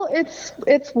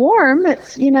it's warm.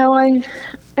 It's, I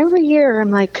every year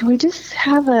I'm like, can we just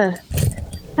have I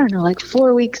don't know, like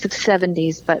 4 weeks of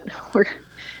 70s, but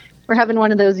we're having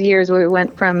one of those years where we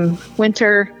went from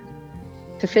winter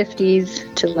to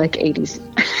 50s to like 80s.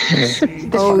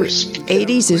 Oh,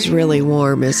 80s is really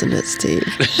warm, isn't it, Steve?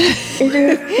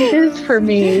 It is for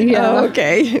me. Yeah. Oh,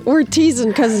 okay. We're teasing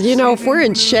because, if we're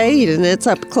in shade and it's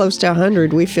up close to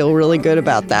 100, we feel really good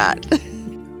about that.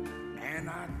 And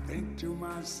I think to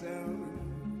myself,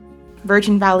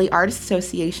 Virgin Valley Artists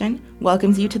Association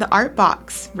welcomes you to the Art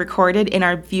Box, recorded in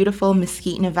our beautiful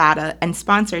Mesquite, Nevada, and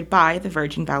sponsored by the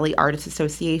Virgin Valley Artists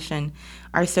Association.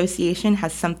 Our association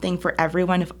has something for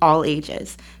everyone of all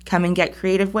ages. Come and get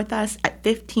creative with us at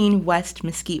 15 West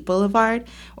Mesquite Boulevard,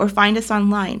 or find us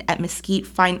online at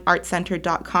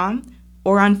mesquitefineartcenter.com,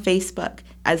 or on Facebook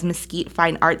as Mesquite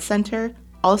Fine Arts Center,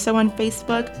 also on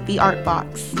Facebook, The Art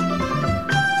Box.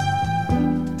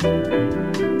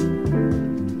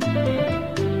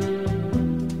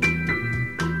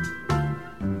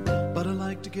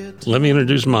 Let me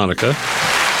introduce Monica,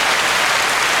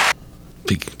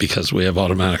 because we have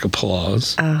automatic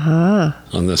applause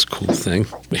on this cool thing.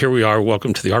 Here we are.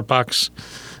 Welcome to the Art Box.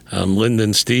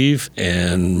 Lyndon, Steve,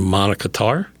 and Monica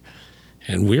Tarr.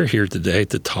 And we're here today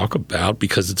to talk about,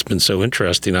 because it's been so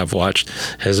interesting, I've watched,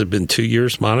 has it been 2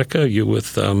 years, Monica? You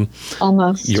with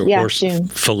almost your horse, June.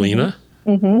 Felina?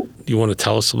 Mm-hmm. You want to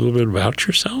tell us a little bit about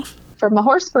yourself? From a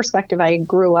horse perspective, I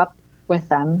grew up with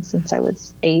them since I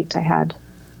was 8. I had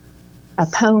a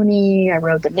pony. I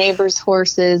rode the neighbors'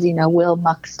 horses, Will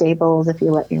Muck stables, if you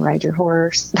let me ride your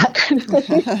horse, that kind of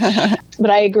thing. But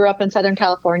I grew up in Southern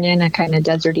California in a kind of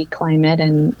deserty climate.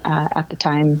 And at the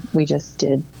time, we just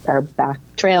did our back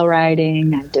trail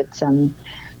riding. I did some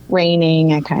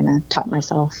reining. I kind of taught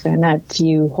myself in a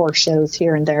few horse shows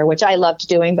here and there, which I loved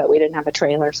doing, but we didn't have a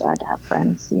trailer. So I had to have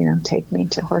friends, take me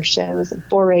to horse shows and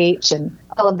 4-H and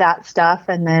all of that stuff.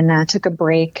 And then took a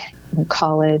break in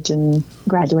college and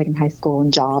graduating high school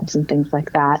and jobs and things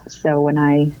like that. So when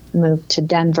I moved to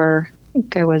Denver, I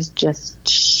think I was just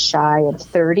shy of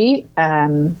 30.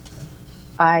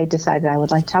 I decided I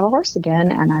would like to have a horse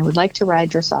again, and I would like to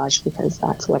ride dressage because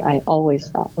that's what I always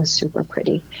thought was super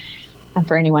pretty. And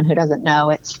for anyone who doesn't know,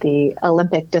 it's the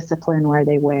Olympic discipline where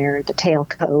they wear the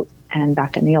tailcoat. And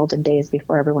back in the olden days,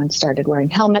 before everyone started wearing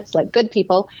helmets like good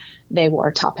people, they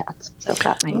wore top hats. So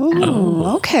that might.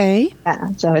 Okay.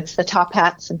 Yeah. So it's the top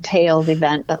hats and tails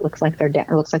event that looks like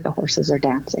it looks like the horses are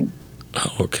dancing.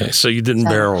 Oh, okay. So you didn't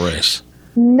barrel race?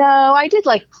 No, I did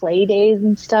like play days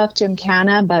and stuff,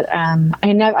 gymkhana, but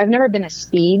I've never been a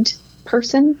speed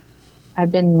person.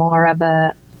 I've been more of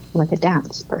a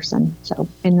dance person. So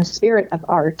in the spirit of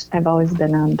art, I've always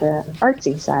been on the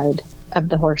artsy side of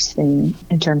the horse thing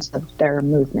in terms of their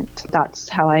movement. That's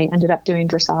how I ended up doing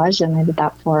dressage, and I did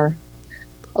that for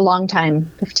a long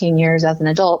time, 15 years as an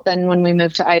adult. Then when we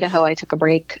moved to Idaho, I took a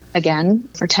break again.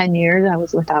 For 10 years, I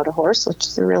was without a horse, which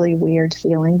is a really weird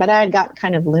feeling. But I had got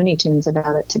kind of Looney Tunes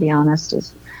about it, to be honest.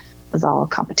 It was all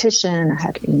competition. I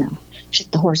had to,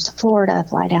 ship the horse to Florida,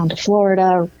 fly down to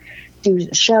Florida, do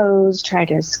the shows, try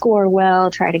to score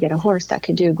well, try to get a horse that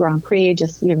could do Grand Prix,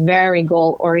 just very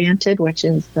goal-oriented, which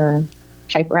is the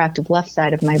hyperactive left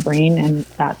side of my brain, and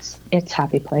that's its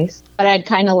happy place. But I'd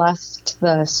kind of lost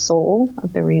the soul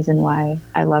of the reason why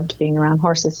I loved being around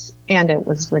horses, and it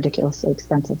was ridiculously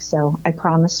expensive. So I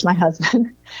promised my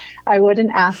husband I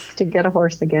wouldn't ask to get a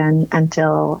horse again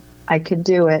until I could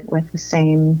do it with the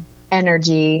same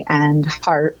energy and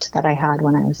heart that I had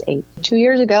when I was 8. 2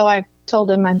 years ago, I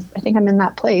told him I think I'm in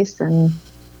that place, and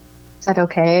said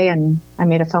okay. And I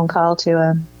made a phone call to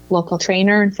a local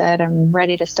trainer and said I'm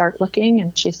ready to start looking.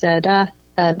 And she said,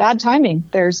 bad timing.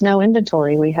 There's no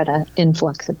inventory. We had an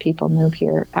influx of people move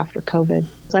here after COVID.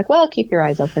 It's like, well, keep your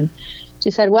eyes open. She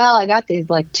said, well, I got these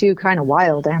 2 kind of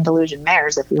wild Andalusian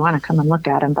mares if you want to come and look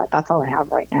at them, but that's all I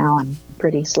have right now. I'm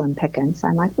pretty slim pickings.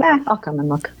 I'm like, I'll come and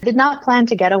look. Did not plan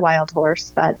to get a wild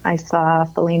horse, but I saw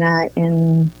Felina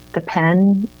in the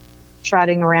pen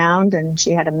trotting around, and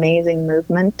she had amazing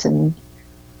movement and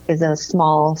is a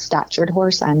small statured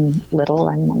horse. I'm little.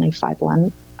 I'm only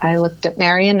 5'1". I looked at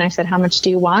Marion and I said, how much do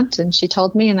you want? And she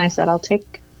told me, and I said, I'll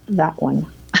take that one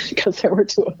because there were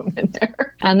 2 of them in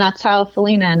there. And that's how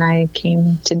Felina and I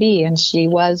came to be. And she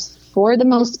was, for the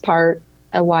most part,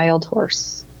 a wild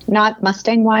horse. Not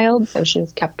Mustang wild, so she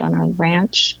was kept on a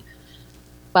ranch,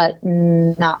 but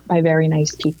not by very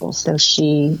nice people. So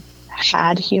she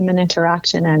had human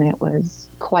interaction, and it was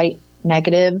quite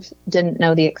negative. Didn't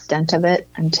know the extent of it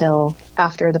until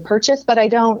after the purchase, but I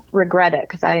don't regret it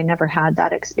because I never had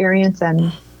that experience.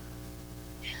 And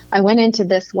I went into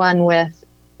this one with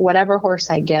whatever horse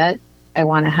I get, I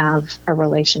want to have a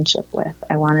relationship with.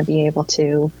 I want to be able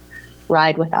to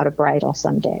ride without a bridle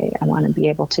someday. I want to be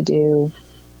able to do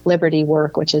liberty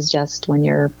work, which is just when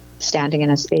you're standing in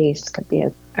a space, could be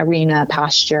an arena,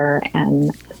 pasture,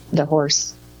 and the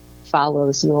horse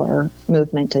follows your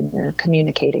movement and you're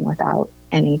communicating without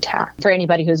any tack. For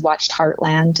anybody who's watched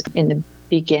Heartland, in the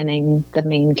beginning, the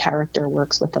main character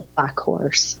works with a black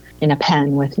horse in a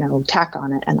pen with no tack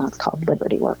on it, and that's called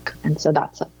liberty work. And so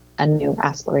that's a new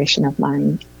aspiration of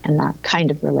mine, and that kind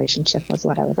of relationship was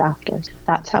what I was after.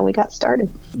 That's how we got started.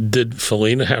 Did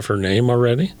Felina have her name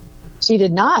already? She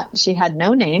did not. She had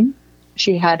no name.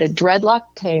 She had a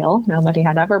dreadlock tail. Nobody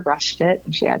had ever brushed it.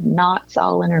 She had knots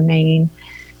all in her mane,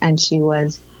 and she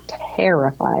was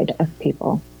terrified of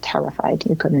people. Terrified.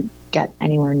 You couldn't get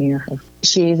anywhere near her.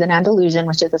 She's an Andalusian,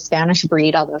 which is a Spanish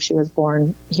breed, although she was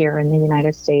born here in the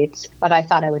United States. But I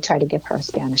thought I would try to give her a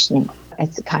Spanish name.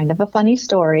 It's kind of a funny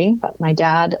story, but my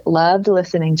dad loved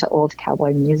listening to old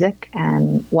cowboy music,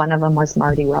 and one of them was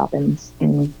Marty Robbins.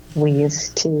 And we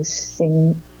used to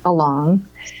sing along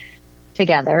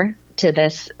together to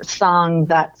this song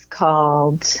that's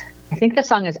called, I think the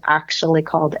song is actually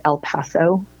called El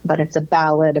Paso, but it's a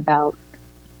ballad about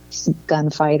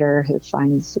gunfighter who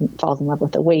falls in love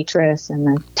with a waitress in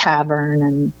the tavern,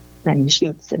 and then he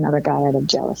shoots another guy out of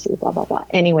jealousy, blah, blah, blah.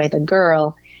 Anyway, the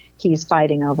girl he's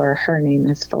fighting over, her name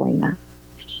is Felina.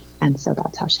 And so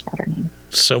that's how she got her name.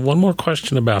 So one more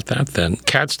question about that then.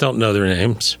 Cats don't know their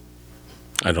names,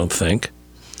 I don't think.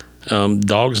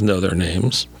 Dogs know their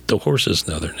names. The horses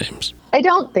know their names. I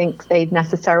don't think they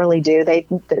necessarily do.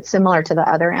 Similar to the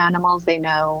other animals, they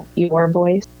know your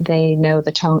voice. They know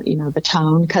the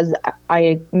tone, because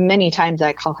many times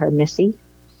I call her Missy,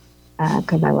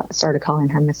 because I started calling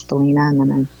her Miss Felina, and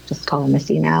then I just call her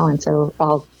Missy now. And so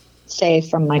I'll say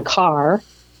from my car,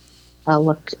 I'll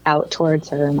look out towards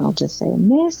her and I'll just say,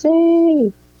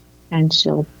 Missy, and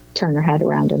she'll turn her head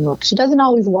around and look. She doesn't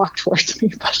always walk towards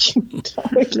me, but she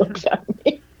always looks at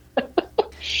me.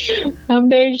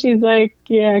 Someday she's like,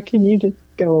 yeah, can you just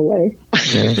go away?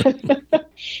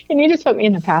 Can you just put me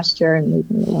in the pasture and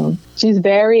leave me alone? She's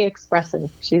very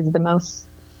expressive. She's the most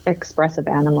expressive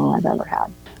animal I've ever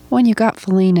had. When you got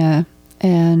Felina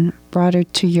and brought her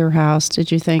to your house,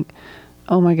 did you think,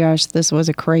 oh my gosh, this was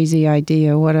a crazy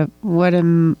idea. What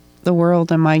in the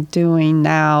world am I doing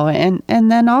now? And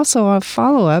then also a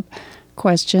follow-up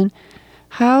question,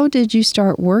 how did you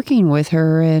start working with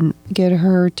her and get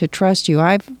her to trust you?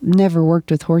 I've never worked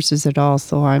with horses at all,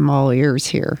 so I'm all ears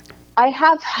here. I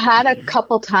have had a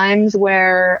couple times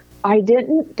where I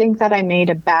didn't think that I made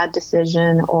a bad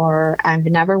decision, or I've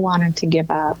never wanted to give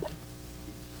up.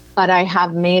 But I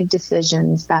have made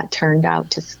decisions that turned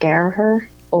out to scare her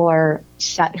or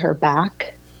set her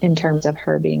back in terms of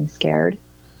her being scared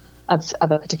of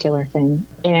a particular thing.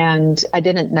 And I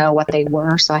didn't know what they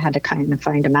were, so I had to kind of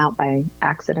find them out by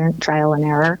accident, trial and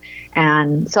error.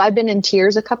 And so I've been in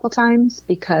tears a couple times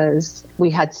because we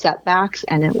had setbacks,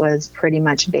 and it was pretty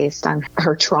much based on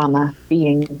her trauma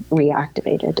being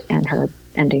reactivated and her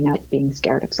ending up being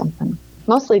scared of something.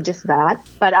 Mostly just that.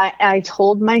 But I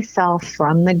told myself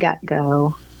from the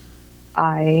get-go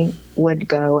I would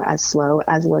go as slow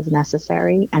as was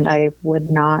necessary, and I would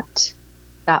not,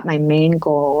 that my main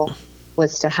goal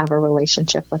was to have a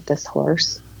relationship with this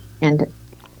horse and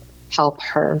help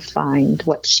her find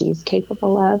what she's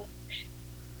capable of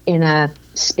in a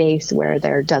space where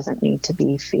there doesn't need to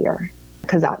be fear,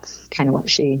 because that's kind of what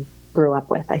she grew up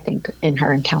with, I think, in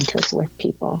her encounters with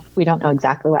people. We don't know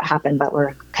exactly what happened, but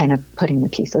we're kind of putting the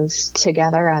pieces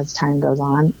together as time goes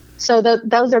on. So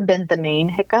those have been the main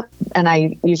hiccup, and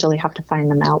I usually have to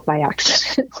find them out by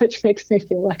accident, which makes me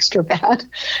feel extra bad.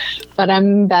 But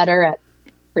I'm better at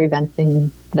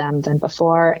preventing them than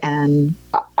before, and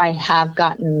I have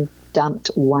gotten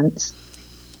dumped once,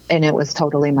 and it was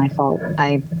totally my fault.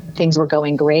 Things were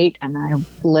going great, and I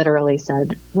literally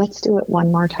said, let's do it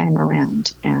one more time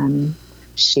around. And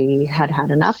she had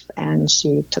had enough, and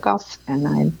she took off, and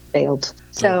I bailed.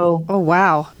 So, oh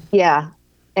wow. Yeah.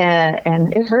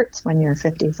 And it hurts when you're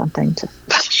 50-something to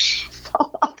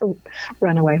fall off a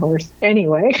runaway horse.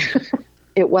 Anyway,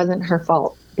 it wasn't her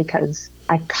fault, because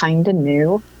I kind of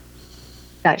knew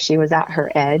that she was at her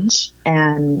edge,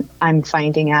 and I'm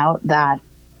finding out that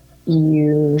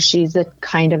she's the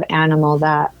kind of animal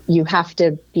that you have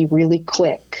to be really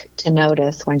quick to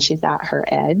notice when she's at her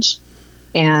edge,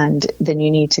 and then you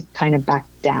need to kind of back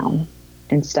down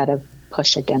instead of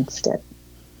push against it,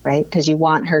 right? Because you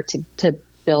want her to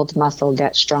build muscle,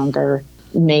 get stronger,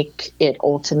 make it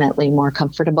ultimately more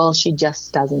comfortable. She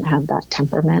just doesn't have that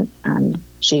temperament, and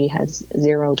she has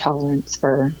zero tolerance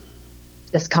for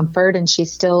discomfort, and she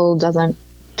still doesn't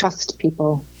trust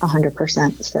people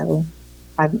 100%. So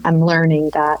I'm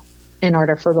learning that in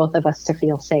order for both of us to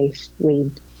feel safe,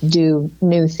 we do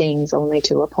new things only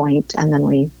to a point, and then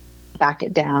we back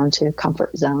it down to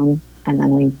comfort zone, and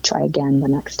then we try again the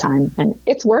next time. And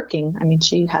it's working. I mean,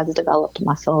 she has developed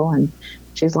muscle and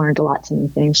she's learned lots of new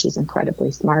things. She's incredibly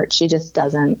smart. She just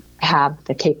doesn't have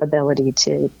the capability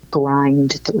to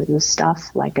grind through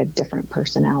stuff like a different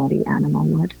personality animal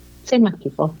would. Same with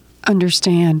people.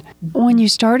 Understand. When you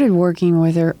started working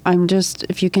with her,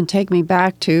 if you can take me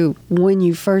back to when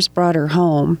you first brought her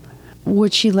home,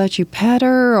 would she let you pet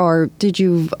her, or did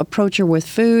you approach her with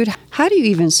food? How do you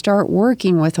even start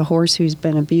working with a horse who's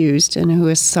been abused and who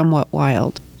is somewhat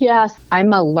wild? Yes,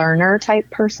 I'm a learner type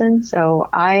person. So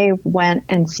I went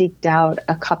and seeked out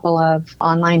a couple of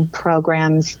online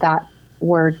programs that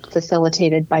were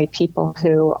facilitated by people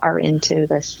who are into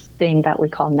this thing that we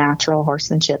call natural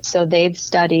horsemanship. So they've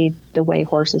studied the way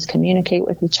horses communicate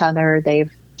with each other.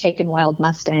 They've taken wild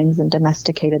Mustangs and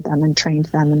domesticated them and trained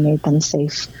them and made them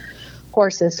safe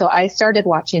horses. So I started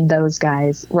watching those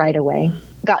guys right away.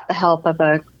 Got the help of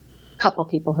a couple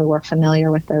people who were familiar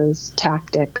with those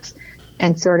tactics,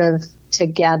 and sort of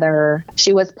together,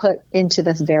 she was put into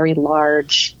this very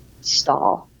large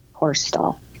stall, horse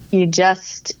stall. You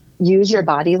just use your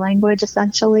body language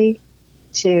essentially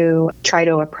to try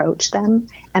to approach them.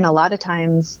 And a lot of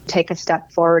times take a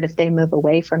step forward. If they move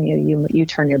away from you, you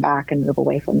turn your back and move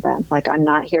away from them. Like, I'm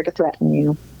not here to threaten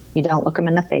you. You don't look them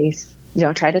in the face. You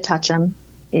don't try to touch them.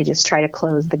 You just try to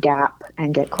close the gap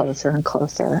and get closer and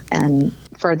closer. And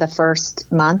for the first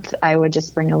month, I would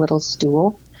just bring a little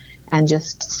stool and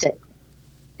just sit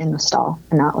in the stall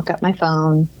and not look at my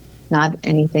phone, not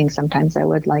anything. Sometimes I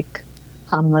would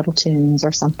hum little tunes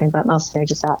or something, but mostly I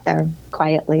just sat there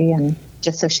quietly, and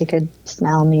just so she could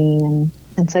smell me.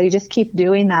 And so you just keep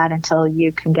doing that until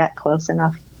you can get close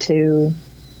enough to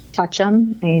touch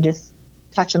them, and you just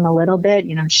touch them a little bit.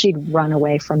 She'd run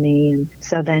away from me. And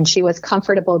so then she was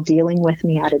comfortable dealing with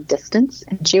me at a distance,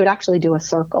 and she would actually do a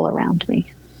circle around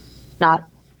me, not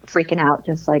freaking out,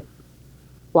 just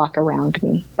walk around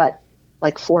me, but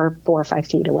 4 or 5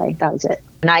 feet away. That was it.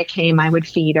 When I came, I would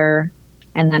feed her,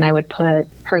 and then I would put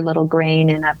her little grain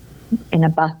in a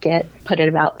bucket, put it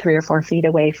about 3 or 4 feet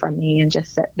away from me, and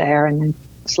just sit there and then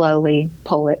slowly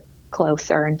pull it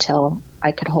closer until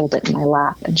I could hold it in my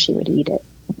lap and she would eat it.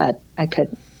 But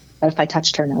if I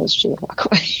touched her nose, she would walk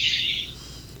away.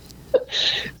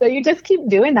 So you just keep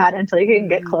doing that until you can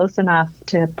get close enough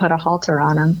to put a halter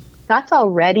on them. That's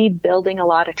already building a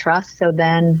lot of trust. So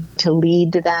then to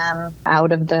lead them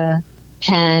out of the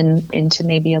pen into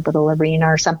maybe a little arena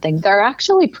or something, they're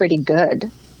actually pretty good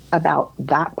about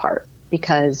that part,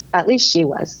 because at least she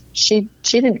was. She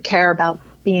didn't care about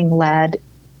being led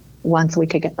once we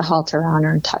could get the halter on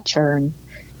her and touch her.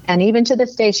 And even to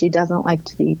this day, she doesn't like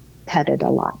to be petted a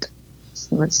lot.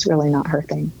 It's really not her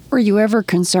thing. Were you ever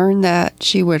concerned that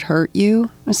she would hurt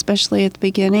you, especially at the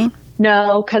beginning?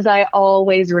 No, because I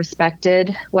always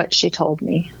respected what she told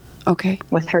me. Okay.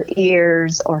 With her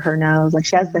ears or her nose.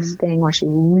 She has this thing where she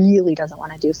really doesn't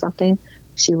want to do something.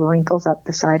 She wrinkles up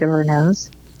the side of her nose.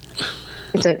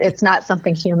 It's not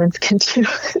something humans can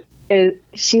do.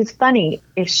 She's funny.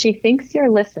 If she thinks you're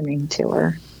listening to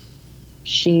her,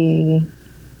 she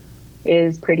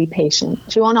is pretty patient.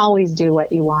 She won't always do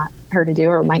what you want her to do,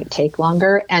 or it might take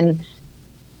longer. And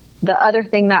the other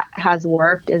thing that has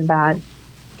worked is that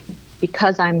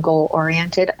because I'm goal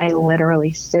oriented, I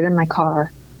literally sit in my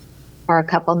car for a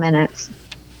couple minutes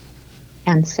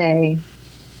and say,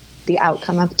 the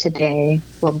outcome of today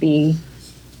will be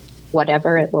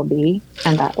whatever it will be,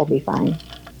 and that will be fine.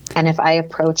 And if I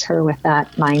approach her with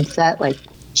that mindset,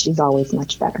 she's always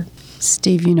much better.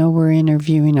 Steve, we're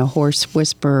interviewing a horse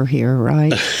whisperer here,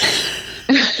 right?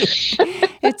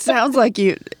 It sounds like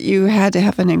you had to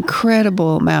have an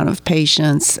incredible amount of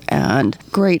patience and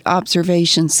great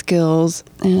observation skills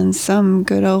and some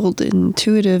good old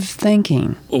intuitive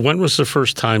thinking. Well, when was the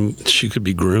first time she could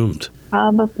be groomed?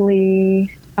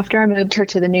 Probably after I moved her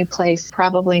to the new place,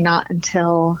 probably not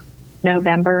until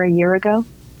November a year ago,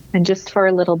 and just for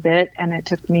a little bit. And it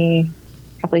took me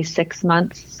probably 6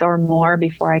 months or more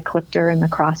before I clipped her in the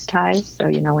cross ties. So,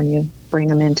 when you bring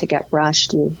them in to get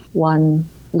brushed, you one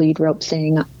lead rope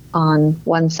thing on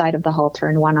one side of the halter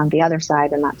and one on the other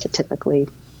side. And that's typically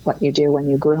what you do when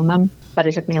you groom them. But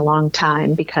it took me a long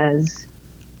time because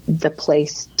the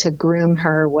place to groom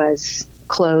her was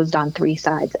closed on 3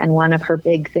 sides. And one of her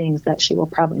big things that she will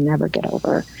probably never get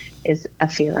over is a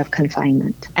fear of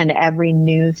confinement. And every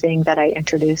new thing that I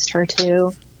introduced her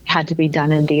to had to be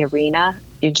done in the arena.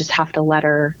 You just have to let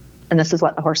her, and this is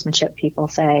what the horsemanship people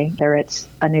say, whether it's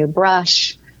a new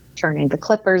brush turning the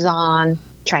clippers on,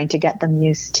 trying to get them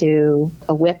used to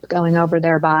a whip going over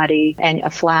their body and a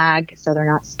flag so they're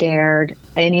not scared.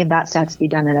 Any of that has to be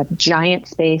done in a giant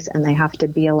space, and they have to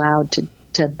be allowed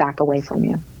to back away from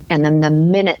you. And then the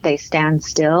minute they stand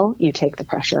still, you take the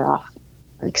pressure off.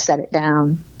 Like, set it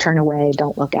down, turn away,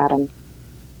 don't look at them,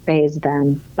 phase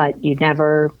them, but you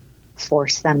never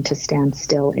force them to stand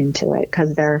still into it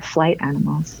because they're flight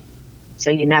animals.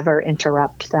 So you never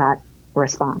interrupt that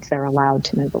response. They're allowed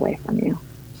to move away from you.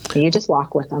 You just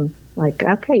walk with them. Like,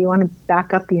 okay, you want to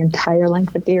back up the entire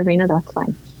length of the arena? That's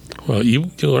fine. Well,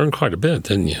 you learned quite a bit,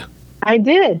 didn't you? I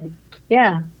did.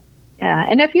 Yeah. Yeah.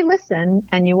 And if you listen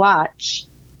and you watch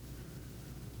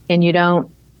and you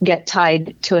don't get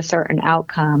tied to a certain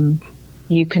outcome,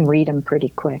 you can read them pretty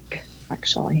quick,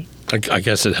 actually. I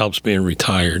guess it helps being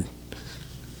retired.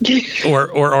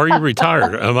 or are you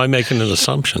retired? Am I making an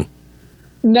assumption?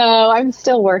 No, I'm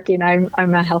still working. I'm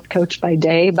a health coach by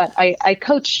day, but I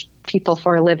coach people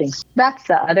for a living. That's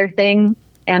the other thing.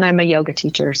 And I'm a yoga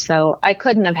teacher. So I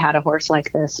couldn't have had a horse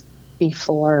like this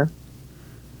before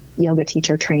yoga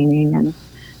teacher training and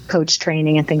coach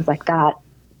training and things like that,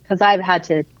 because I've had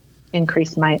to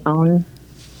increase my own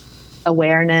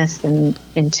awareness and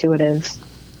intuitive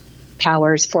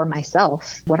powers for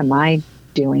myself. What am I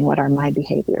doing? What are my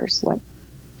behaviors? What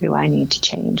do I need to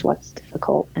change? What's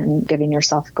difficult? And giving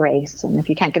yourself grace. And if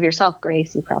you can't give yourself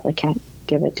grace, you probably can't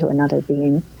give it to another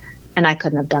being. And I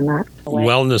couldn't have done that.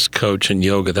 Wellness coach and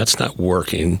yoga, that's not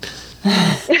working.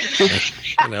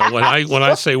 When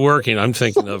I say working, I'm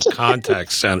thinking of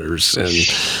contact centers and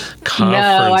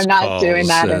conference calls doing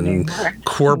that and anymore.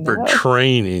 corporate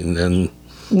training, and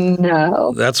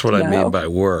that's what I mean by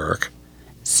work.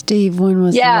 Steve, when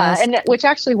was the last? and which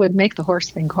actually would make the horse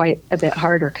thing quite a bit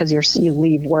harder because you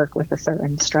leave work with a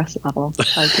certain stress level.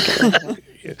 Hard to get rid of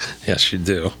it. Yes, you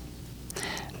do.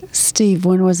 Steve,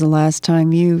 when was the last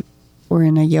time you were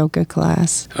in a yoga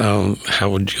class? How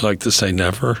would you like to say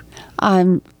never?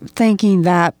 I'm thinking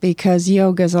that because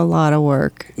yoga's a lot of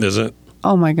work. Is it?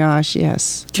 Oh my gosh,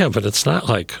 yes. Yeah, but it's not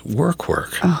like work.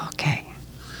 Oh, okay.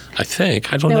 I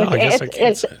think. I don't know. I guess I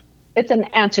can't say. It's an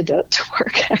antidote to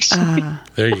work, actually.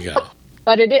 There you go.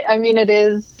 But it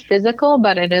is physical,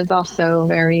 but it is also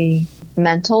very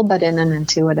mental, but in an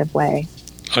intuitive way.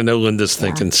 I know Linda's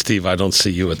thinking, Steve, I don't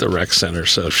see you at the rec center,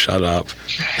 so shut up.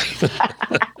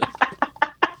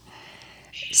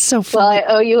 Well, I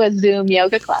owe you a Zoom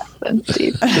yoga class then,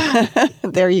 Steve.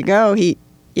 There you go.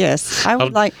 Yes, I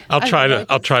would like. I'll try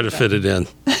to fit it in.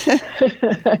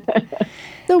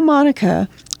 So, Monica,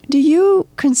 do you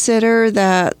consider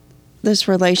that this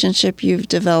relationship you've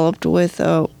developed with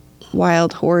a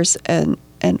wild horse an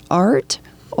art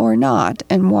or not,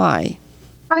 and why?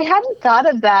 I hadn't thought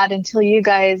of that until you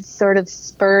guys sort of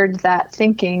spurred that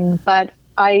thinking, but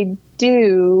I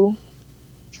do,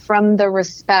 from the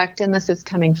respect, and this is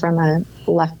coming from a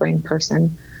left brain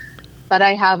person, but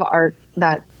I have art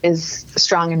that is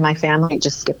strong in my family. It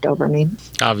just skipped over me.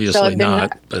 Obviously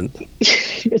not. But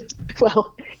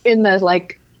well, in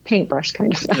the paintbrush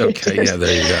kind of way. Okay, yeah,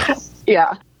 there you go.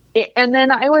 Yeah. And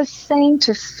then I was saying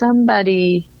to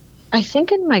somebody, I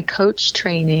think in my coach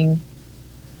training,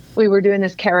 we were doing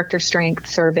this character strength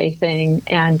survey thing,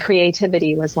 and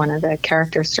creativity was one of the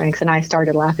character strengths. And I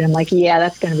started laughing. I'm like, yeah,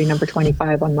 that's going to be number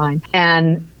 25 on mine.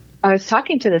 And I was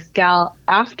talking to this gal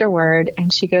afterward,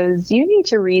 and she goes, you need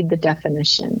to read the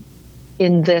definition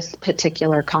in this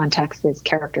particular context is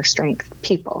character strength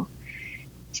people.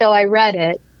 So I read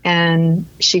it, and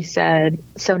she said,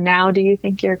 so now do you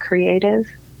think you're creative?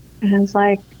 And I was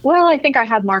like, well, I think I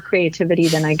have more creativity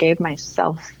than I gave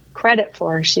myself credit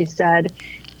for. She said,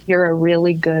 you're a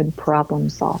really good problem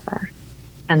solver.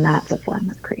 And that's a form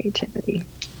of creativity.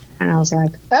 And I was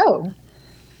like, oh,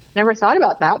 never thought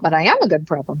about that, but I am a good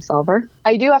problem solver.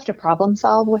 I do have to problem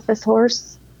solve with this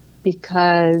horse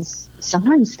because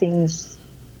sometimes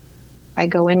I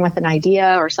go in with an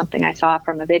idea or something I saw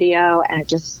from a video and it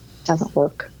just doesn't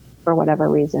work for whatever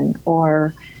reason.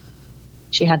 Or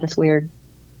she had this weird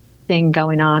thing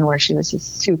going on where she was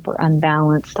just super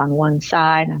unbalanced on one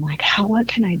side. And I'm like, what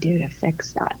can I do to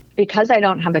fix that? Because I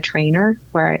don't have a trainer,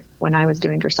 when I was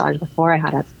doing dressage before, I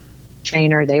had a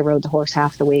trainer. They rode the horse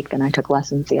half the week, then I took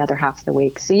lessons the other half the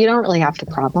week. So you don't really have to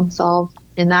problem solve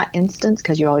in that instance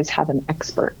because you always have an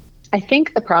expert. I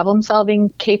think the problem solving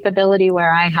capability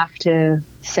where I have to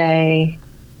say,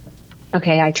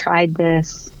 okay, I tried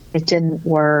this, it didn't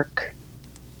work.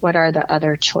 What are the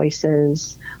other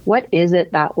choices? What is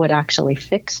it that would actually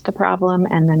fix the problem?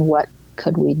 And then what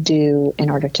could we do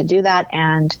in order to do that?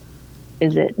 And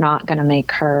is it not going to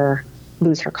make her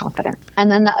lose her confidence?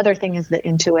 And then the other thing is the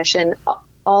intuition.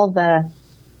 All the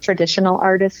traditional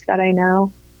artists that I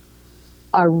know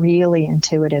are really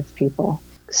intuitive people.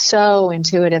 So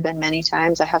intuitive, and many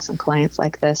times I have some clients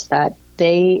like this that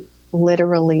they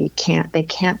literally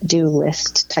can't do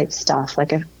list type stuff.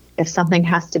 Like if something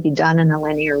has to be done in a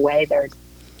linear way, their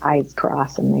eyes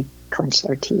cross and they clench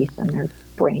their teeth and their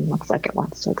brain looks like it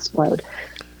wants to explode.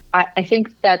 I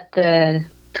think that the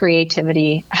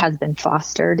creativity has been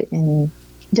fostered in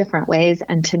different ways.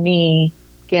 And to me,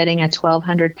 getting a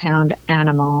 1,200-pound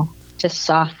animal to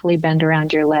softly bend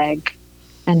around your leg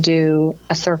and do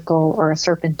a circle or a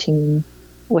serpentine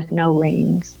with no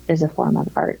reins is a form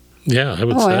of art. Yeah, I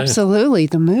would say. Oh, absolutely.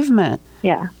 The movement.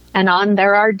 Yeah. And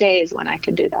there are days when I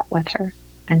could do that with her.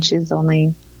 And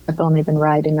I've only been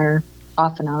riding her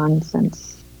off and on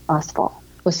since last fall,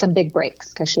 with some big breaks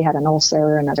because she had an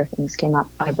ulcer and other things came up.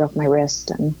 I broke my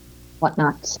wrist and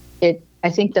whatnot. I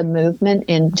think the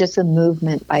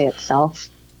movement by itself,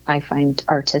 I find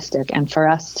artistic. And for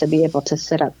us to be able to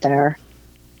sit up there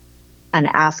and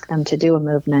ask them to do a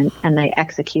movement and they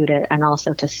execute it, and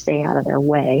also to stay out of their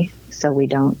way so we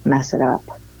don't mess it up,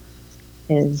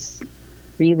 is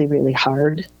really, really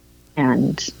hard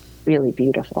and really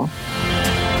beautiful.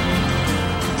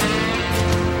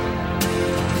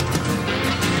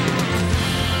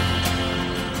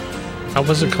 How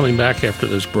was it coming back after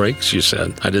those breaks, you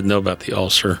said? I didn't know about the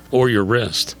ulcer or your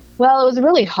wrist. Well, it was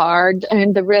really hard. I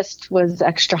mean, the wrist was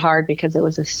extra hard because it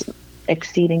was a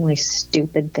exceedingly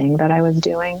stupid thing that I was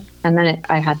doing. And then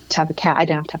I had to have a cast. I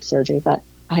didn't have to have surgery, but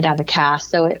I had to have a cast.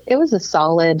 So it was a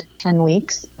solid 10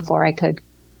 weeks before I could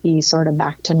be sort of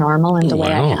back to normal in the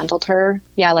way I handled her.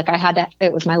 Yeah, like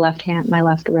it was my left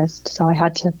wrist. So I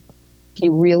had to be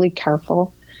really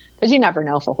careful because you never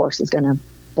know if a horse is going to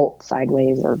bolt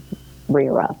sideways or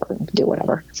rear up or do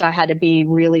whatever. So I had to be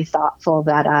really thoughtful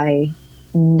that I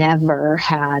never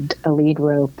had a lead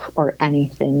rope or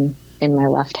anything in my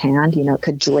left hand. It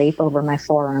could drape over my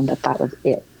forearm, but that was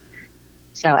it.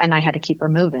 So, and I had to keep her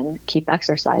moving, keep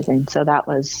exercising. So that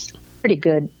was pretty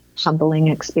good, humbling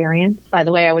experience. By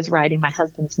the way, I was riding my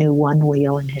husband's new one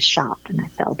wheel in his shop and I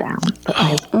fell down, put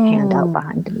my hand out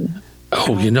behind me.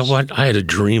 Oh, you know what? I had a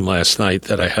dream last night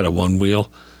that I had a one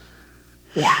wheel.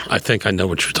 Yeah. I think I know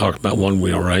what you're talking about, one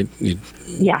wheel, right?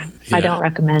 Yeah. I don't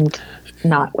recommend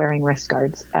not wearing wrist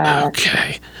guards.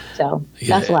 Okay. So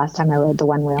that's the last time I rode the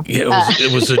one wheel. Yeah,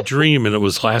 it was a dream, and it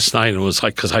was last night, and it was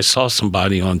like, because I saw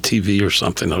somebody on TV or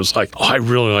something. I was like, oh, I'd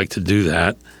really like to do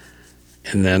that.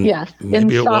 And then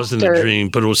maybe it wasn't a dream,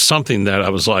 but it was something that I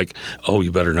was like, oh,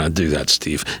 you better not do that,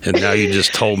 Steve. And now you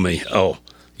just told me, oh,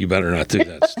 you better not do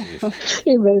that, Steve.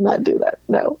 You better not do that.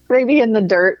 No. Maybe in the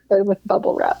dirt with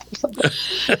bubble wrap or something.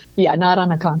 Yeah, not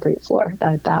on a concrete floor.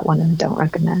 That one I don't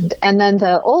recommend. And then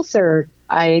the ulcer,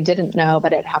 I didn't know,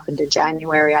 but it happened in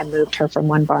January. I moved her from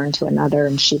one barn to another,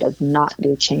 and she does not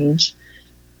do change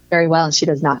very well, and she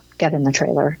does not get in the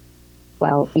trailer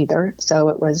well either. So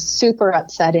it was super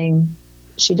upsetting.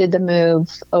 She did the move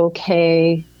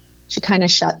okay. She kind of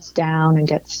shuts down and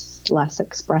gets less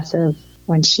expressive.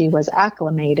 When she was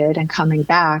acclimated and coming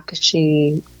back,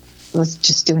 she was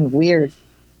just doing weird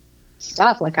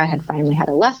stuff. Like I had finally had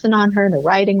a lesson on her. The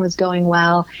riding was going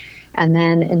well. And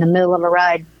then in the middle of a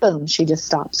ride, boom, she just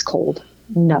stops cold.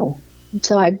 No.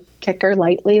 So I kick her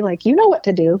lightly, like, you know what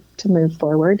to do to move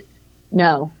forward.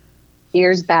 No.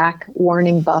 Ears back,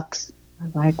 warning bucks.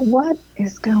 I'm like, what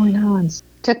is going on?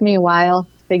 Took me a while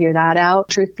to figure that out.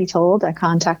 Truth be told, I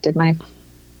contacted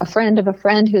a friend of a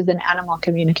friend who's an animal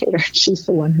communicator. She's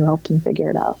the one who helped me figure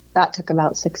it out. That took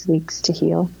about 6 weeks to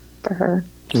heal for her.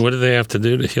 What do they have to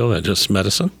do to heal that? Just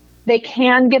medicine? They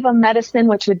can give them medicine,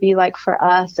 which would be like for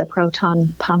us, a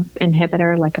proton pump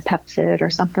inhibitor, like a Pepcid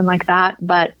or something like that.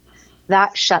 But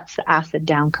that shuts the acid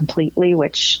down completely,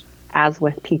 which, as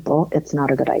with people, it's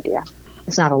not a good idea.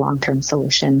 It's not a long-term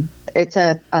solution. It's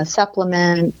a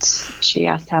supplement. She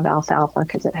has to have alfalfa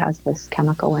because it has this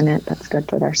chemical in it that's good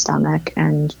for their stomach.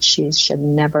 And she should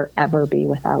never, ever be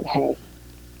without hay.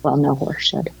 Well, no horse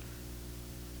should.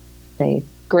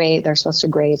 They're supposed to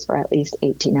graze for at least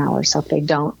 18 hours. So if they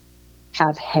don't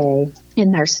have hay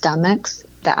in their stomachs,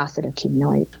 the acid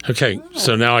accumulates. Okay,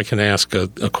 so now I can ask a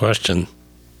question.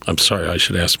 I'm sorry, I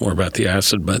should ask more about the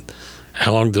acid, but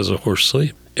how long does a horse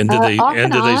sleep? And do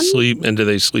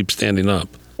they sleep standing up?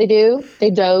 They do.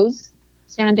 They doze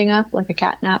standing up like a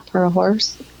cat nap for a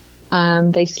horse.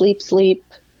 They sleep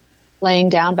laying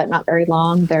down, but not very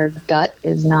long. Their gut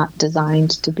is not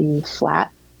designed to be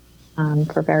flat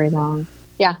for very long.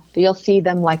 Yeah, you'll see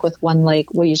them like with one leg,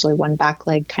 well, usually one back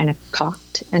leg kind of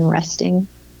cocked and resting,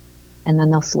 and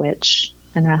then they'll switch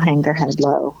and they'll hang their head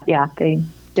low. Yeah, they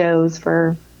doze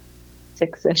for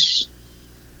 6-ish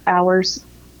hours.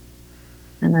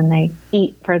 and then they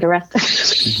eat for the rest of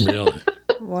the Really?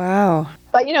 Wow.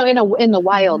 But, in the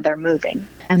wild, they're moving.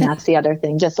 And that's the other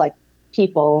thing. Just like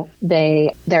people,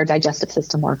 their digestive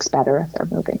system works better if they're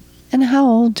moving. And how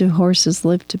old do horses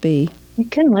live to be? You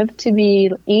can live to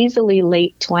be easily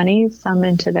late 20s, some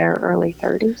into their early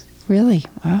 30s. Really?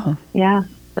 Wow. Yeah.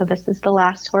 So this is the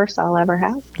last horse I'll ever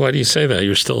have. Why do you say that?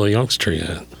 You're still a youngster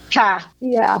yet. Ha!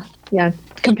 Yeah. Yeah.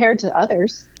 Compared to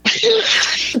others,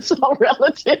 it's all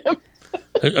relative.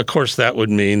 Of course, that would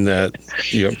mean that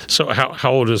So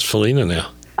how old is Felina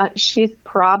now? She's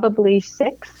probably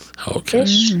 6. Okay.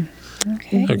 Ish.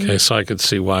 Okay. Okay, so I could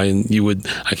see why you would,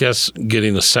 I guess,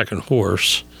 getting a second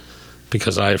horse,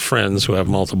 because I have friends who have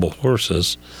multiple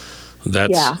horses,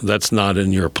 that's not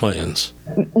in your plans.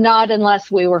 Not unless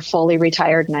we were fully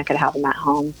retired and I could have them at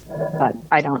home. But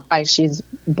I don't. She's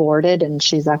boarded, and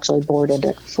she's actually boarded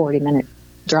a 40-minute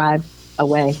drive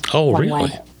away. Oh, one really?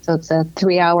 way. So it's a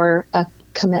 3-hour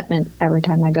commitment every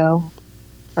time I go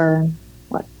for,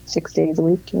 6 days a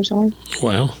week usually.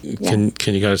 Well, can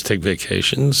you guys take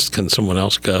vacations? Can someone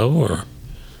else go? Or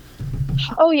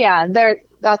Oh, yeah.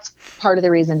 That's part of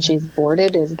the reason she's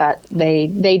boarded, is that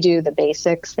they do the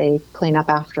basics. They clean up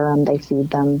after them. They feed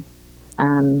them.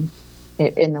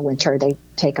 In the winter, they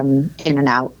take them in and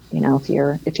out. If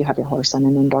you have your horse in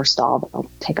an indoor stall, they'll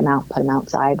take them out, put them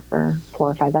outside for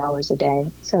 4 or 5 hours a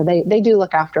day. So they do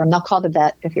look after them. They'll call the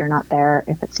vet if you're not there,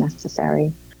 if it's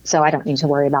necessary. So I don't need to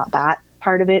worry about that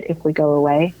part of it if we go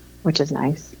away, which is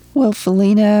nice. Will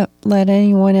Felina let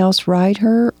anyone else ride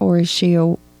her, or is she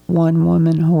a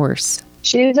one-woman horse?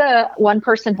 She's a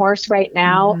one-person horse right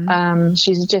now. Mm-hmm.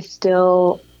 She's just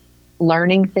still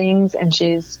learning things, and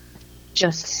she's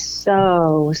just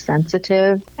so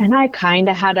sensitive. And I kind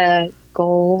of had a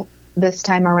goal this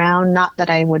time around, not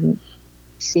that I wouldn't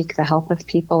seek the help of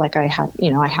people. Like I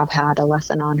have had a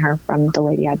lesson on her from the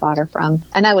lady I bought her from.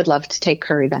 And I would love to take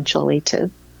her eventually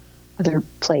to other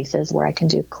places where I can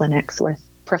do clinics with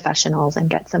professionals and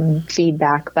get some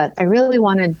feedback. But I really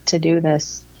wanted to do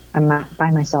this by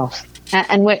myself.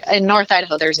 And in North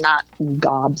Idaho, there's not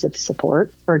gobs of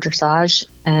support for dressage.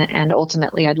 And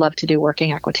ultimately, I'd love to do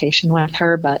working equitation with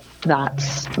her, but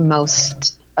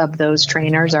most of those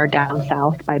trainers are down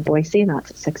south by Boise, and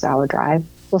that's a 6-hour drive.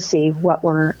 We'll see what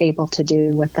we're able to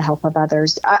do with the help of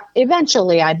others.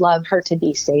 Eventually, I'd love her to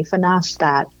be safe enough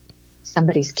that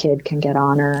somebody's kid can get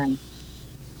on her, and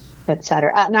et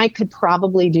cetera. And I could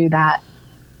probably do that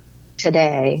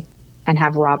today and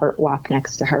have Robert walk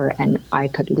next to her, and I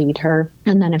could lead her.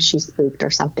 And then if she's spooked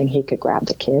or something, he could grab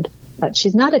the kid. But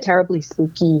she's not a terribly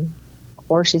spooky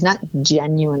horse. She's not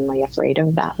genuinely afraid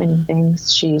of that many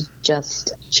things. She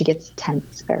gets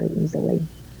tense very easily.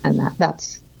 And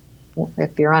that's,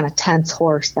 if you're on a tense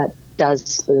horse that does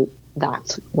spook,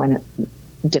 that's when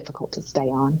it's difficult to stay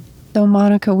on. So,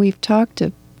 Monica, we've talked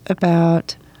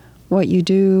about what you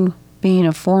do being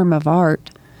a form of art.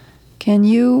 Can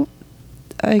you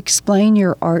explain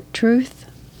your art truth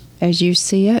as you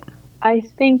see it? I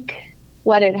think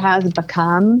what it has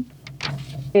become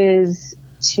is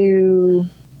to,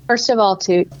 first of all,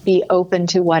 to be open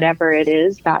to whatever it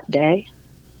is that day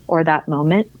or that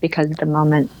moment, because the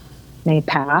moment may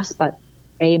pass, but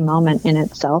a moment in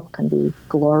itself can be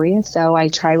glorious. So I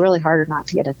try really hard not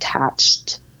to get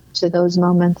attached to those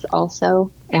moments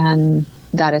also, and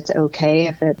that it's okay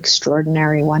if it's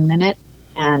extraordinary 1 minute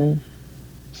and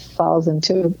falls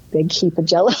into a big heap of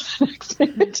jello the next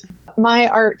minute. My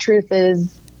art truth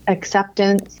is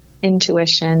acceptance,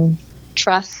 intuition,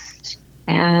 trust,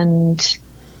 and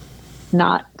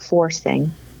not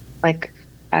forcing. Like,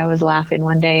 I was laughing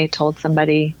one day, told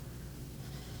somebody,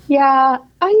 yeah,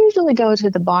 I usually go to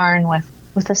the barn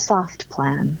with a soft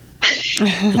plan.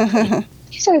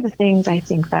 These are the things I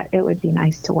think that it would be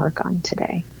nice to work on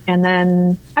today. And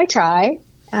then I try.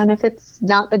 And if it's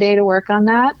not the day to work on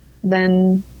that,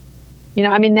 then,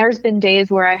 there's been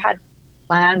days where I had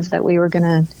plans that we were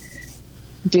going to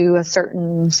do a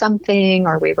certain something,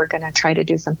 or we were going to try to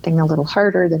do something a little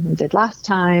harder than we did last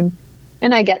time.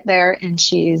 And I get there and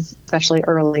she's, especially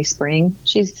early spring,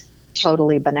 she's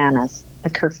totally bananas.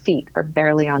 Like, her feet are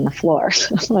barely on the floor.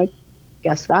 I'm like,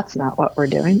 guess that's not what we're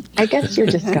doing. I guess you're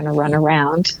just going to run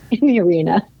around in the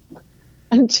arena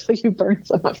until you burn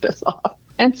some of this off.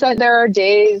 And so there are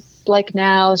days like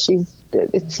now,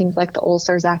 it seems like the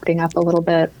ulcer's acting up a little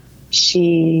bit.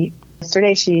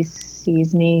 Yesterday she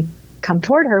sees me come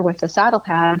toward her with the saddle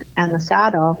pad and the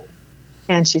saddle,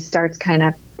 and she starts kind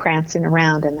of prancing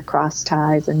around in the cross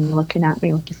ties and looking at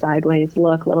me with the sideways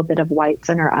look, a little bit of whites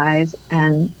in her eyes.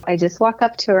 And I just walk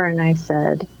up to her and I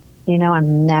said,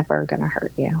 I'm never going to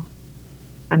hurt you.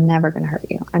 I'm never going to hurt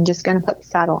you. I'm just going to put the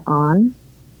saddle on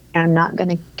am not going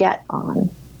to get on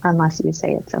unless you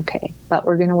say it's okay. But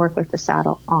we're going to work with the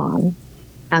saddle on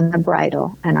and the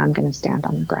bridle, and I'm going to stand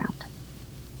on the ground.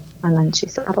 And then she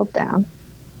settled down.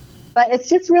 But it's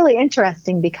just really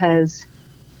interesting because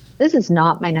this is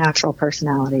not my natural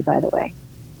personality, by the way.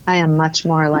 I am much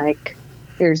more like,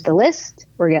 here's the list.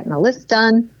 We're getting the list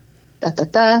done.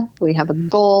 We have a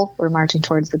goal. We're marching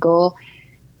towards the goal.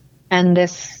 And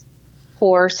this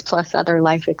horse plus other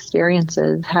life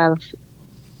experiences have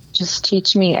just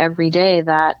teach me every day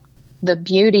that the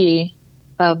beauty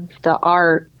of the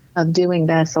art of doing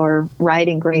this or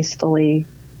riding gracefully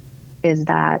is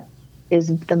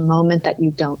the moment that you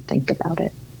don't think about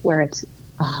it, where it's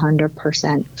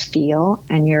 100% feel,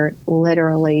 and you're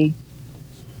literally,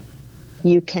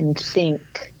 you can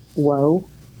think, whoa,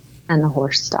 and the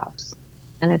horse stops.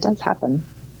 And it does happen.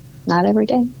 Not every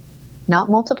day, not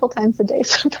multiple times a day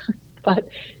sometimes, but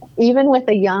even with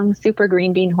a young super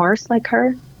green bean horse like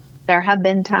her, there have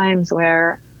been times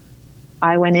where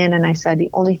I went in and I said,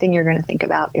 the only thing you're going to think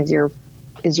about is your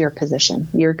position.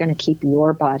 You're going to keep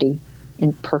your body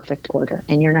in perfect order,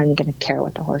 and you're not even going to care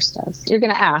what the horse does. You're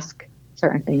going to ask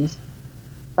certain things,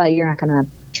 but you're not going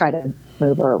to try to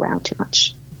move her around too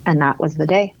much. And that was the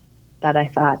day that I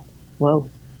thought, whoa,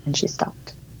 and she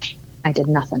stopped. I did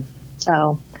nothing.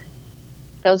 So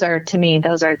those are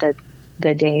the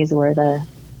days where the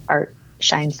art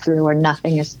shines through, where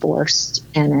nothing is forced,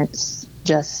 and it's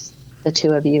just the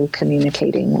two of you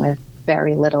communicating with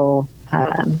very little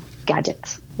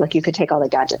gadgets. Like, you could take all the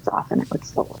gadgets off and it would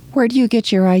still work. Where do you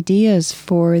get your ideas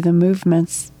for the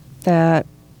movements that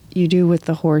you do with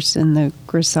the horse in the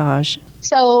dressage?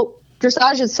 So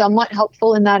dressage is somewhat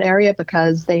helpful in that area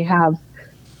because they have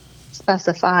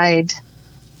specified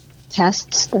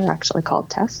tests. They're actually called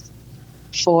tests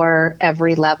for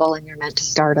every level, and you're meant to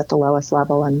start at the lowest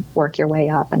level and work your way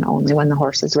up, and only when the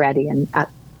horse is ready. And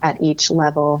at each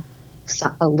level,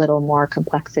 a little more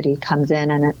complexity comes in,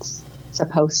 and it's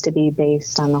supposed to be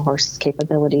based on the horse's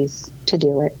capabilities to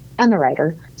do it and the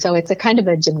rider. So it's a kind of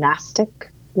a gymnastic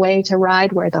way to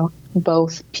ride, where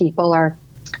both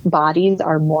bodies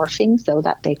are morphing so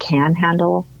that they can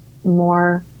handle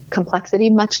more complexity,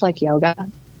 much like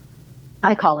yoga.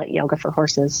 I call it yoga for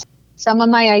horses. Some of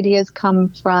my ideas come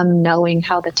from knowing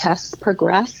how the tests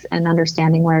progress and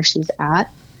understanding where she's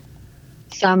at.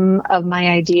 Some of my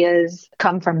ideas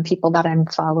come from people that I'm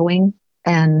following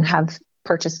and have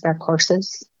purchased their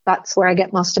courses. That's where I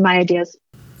get most of my ideas.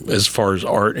 As far as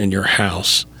art in your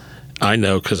house, I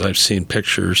know because I've seen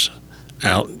pictures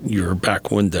out your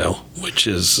back window, which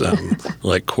is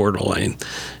like Coeur d'Alene.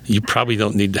 You probably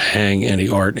don't need to hang any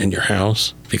art in your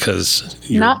house because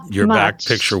your back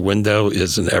picture window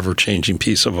is an ever-changing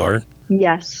piece of art.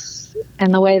 Yes.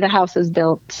 And the way the house is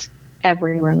built,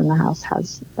 every room in the house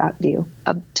has that view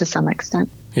to some extent.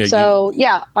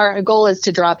 Yeah, our goal is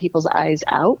to draw people's eyes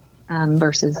out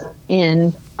versus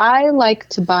in. I like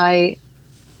to buy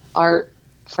art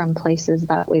from places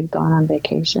that we've gone on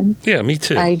vacation. Yeah, me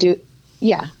too. I do.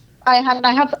 Yeah. I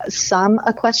have some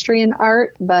equestrian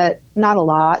art, but not a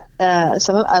lot.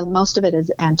 Most of it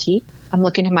is antique. I'm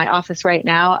looking in my office right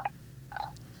now.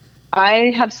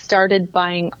 I have started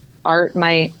buying art.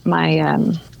 My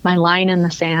line in the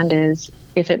sand is,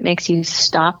 if it makes you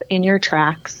stop in your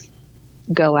tracks,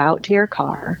 go out to your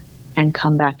car, and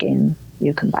come back in,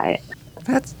 you can buy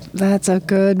it. That's a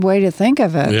good way to think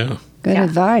of it. Yeah. Good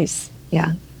advice.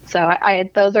 Yeah. So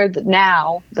those are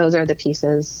the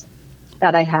pieces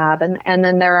that I have. And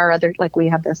then there are other, like, we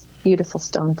have this beautiful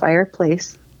stone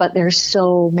fireplace, but there's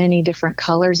so many different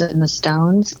colors in the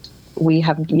stones. We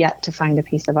have yet to find a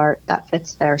piece of art that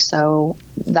fits there. So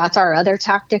that's our other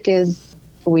tactic, is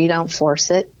we don't force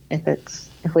it.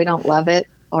 If we don't love it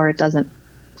or it doesn't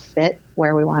fit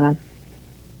where we want to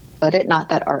put it, not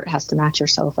that art has to match your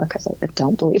sofa, because I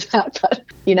don't believe that, but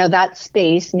that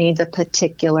space needs a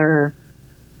particular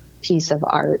piece of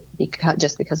art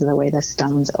because of the way the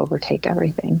stones overtake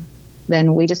everything.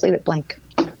 Then we just leave it blank.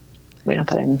 We don't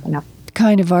put anything up. What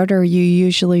kind of art are you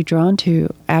usually drawn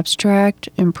to? Abstract,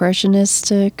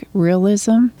 impressionistic,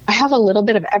 realism? I have a little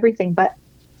bit of everything, but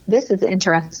this is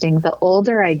interesting. The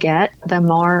older I get, the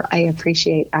more I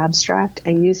appreciate abstract.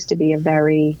 I used to be a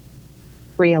very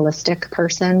realistic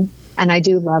person, and I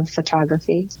do love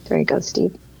photography. There you go,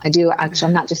 Steve. I do, actually.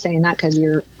 I'm not just saying that because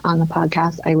you're on the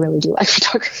podcast. I really do like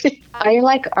photography. I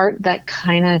like art that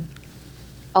kind of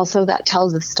also that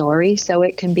tells a story. So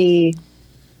it can be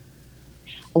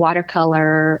a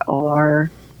watercolor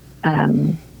or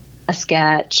a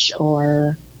sketch,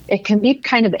 or it can be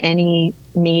kind of any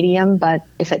medium. But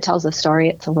if it tells a story,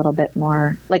 it's a little bit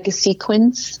more like a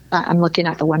sequence. I'm looking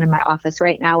at the one in my office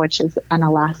right now, which is an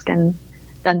Alaskan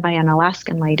done by an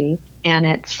Alaskan lady, and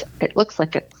it looks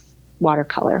like it's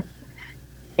watercolor.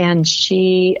 And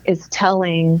she is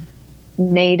telling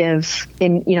native,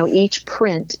 each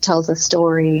print tells a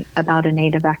story about a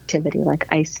native activity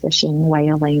like ice fishing,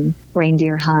 whaling,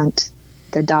 reindeer hunt,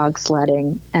 the dog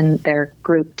sledding, and they're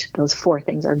grouped. Those 4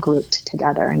 things are grouped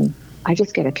together, and I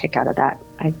just get a kick out of that.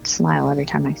 I smile every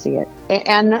time I see it.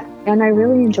 And I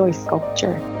really enjoy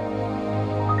sculpture.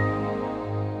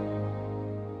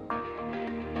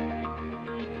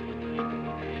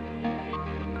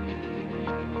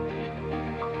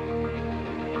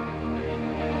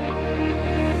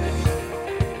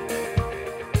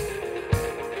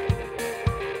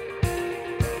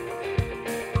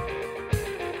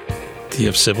 Do you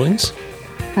have siblings?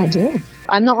 I do.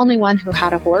 I'm the only one who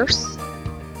had a horse,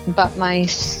 but my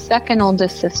second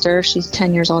oldest sister, she's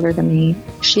 10 years older than me.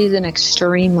 She's an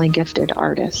extremely gifted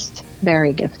artist,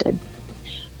 very gifted.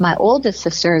 My oldest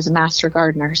sister is a master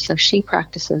gardener, so she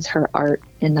practices her art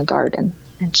in the garden,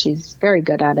 and she's very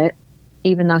good at it.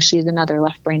 Even though she's another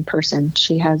left-brain person,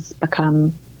 she has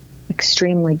become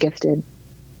extremely gifted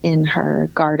in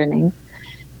her gardening.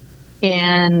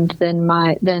 And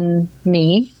then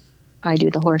me, I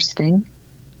do the horse thing.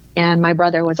 And my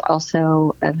brother was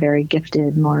also a very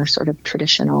gifted, more sort of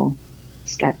traditional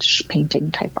sketch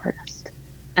painting type artist.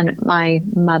 And my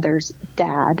mother's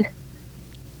dad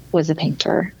was a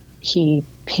painter. He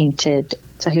painted,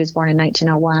 so he was born in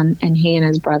 1901, and he and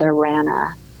his brother ran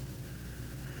a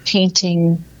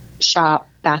painting shop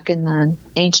back in the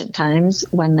ancient times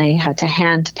when they had to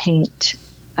hand paint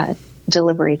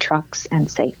delivery trucks and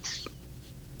safes.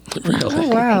 Really? Oh,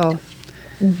 wow.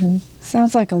 Mm-hmm.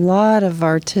 Sounds like a lot of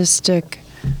artistic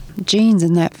genes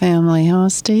in that family, huh,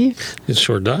 Steve? It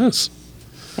sure does.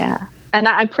 Yeah. And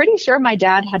I'm pretty sure my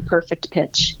dad had perfect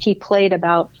pitch. He played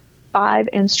about 5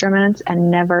 instruments and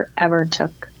never, ever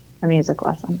took a music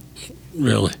lesson.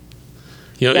 Really?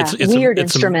 It's weird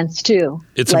instruments, too.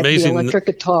 It's like amazing. The electric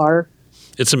guitar.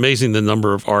 It's amazing the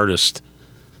number of artists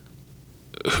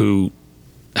who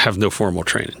have no formal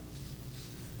training.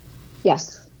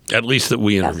 Yes. At least that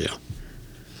we interview.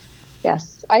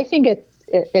 Yes. I think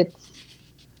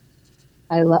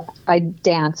I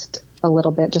danced a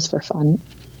little bit just for fun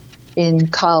in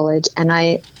college, and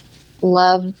I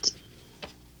loved,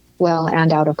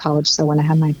 and out of college. So when I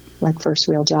had my first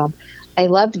real job, I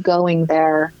loved going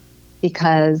there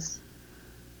because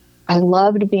I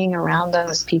loved being around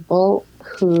those people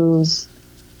whose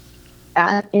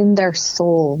in their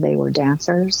soul they were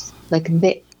dancers.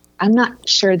 I'm not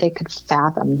sure they could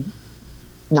fathom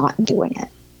not doing it.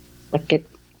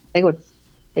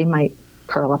 They might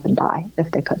curl up and die if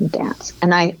they couldn't dance.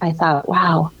 And I thought,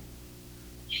 wow,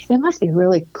 it must be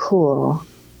really cool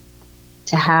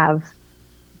to have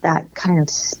that kind of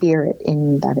spirit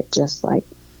in you that it just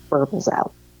burbles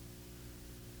out.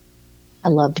 I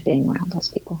loved being around those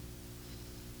people.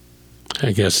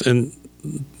 I guess. And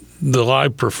the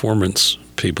live performance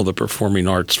people, the performing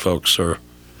arts folks,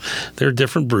 they're a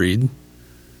different breed.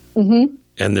 Mm-hmm.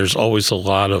 And there's always a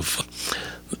lot of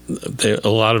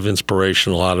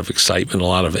inspiration, a lot of excitement, a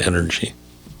lot of energy.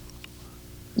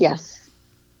 Yes.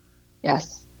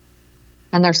 Yes.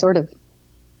 And they're sort of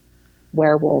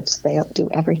werewolves. They do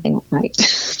everything at night.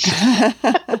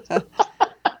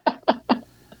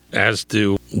 As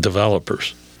do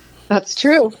developers. That's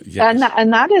true. Yes.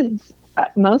 And that is,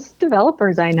 most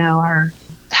developers I know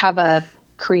have a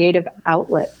creative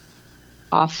outlet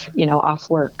off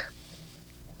work.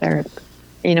 They're,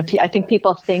 I think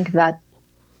people think that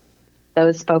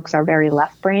those folks are very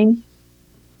left brain,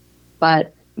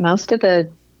 but most of the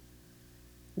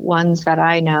ones that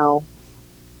I know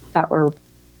that were,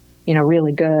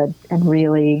 really good and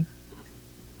really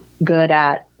good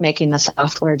at making the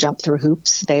software jump through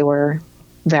hoops, they were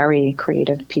very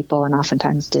creative people and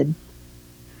oftentimes did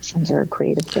some sort of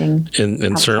creative thing.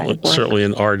 And certainly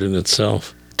in art in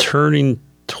itself. Turning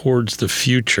towards the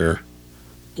future,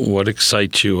 what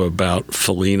excites you about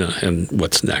Felina and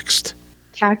what's next?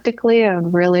 Tactically, I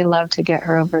would really love to get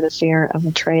her over the fear of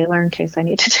a trailer in case I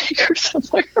need to take her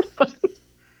somewhere. But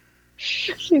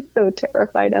she's so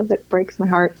terrified of it. Breaks my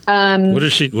heart. What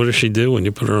does she do when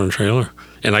you put her on a trailer?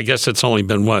 And I guess it's only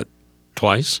been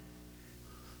twice?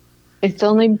 It's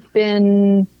only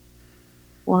been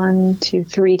 1, 2,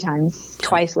 3 times.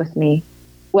 Twice with me.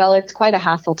 Well, it's quite a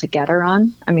hassle to get her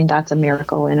on. I mean, that's a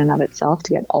miracle in and of itself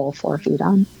to get all 4 feet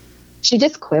on. She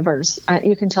just quivers.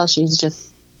 You can tell she's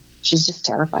just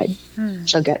terrified.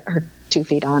 She'll get her 2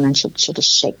 feet on and she'll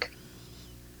just shake.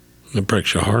 It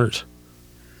breaks your heart.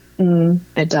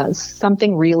 It does.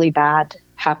 Something really bad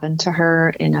happened to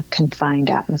her in a confined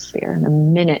atmosphere. And the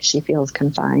minute she feels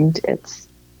confined, it's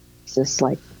It's just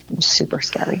like super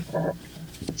scary.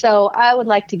 So I would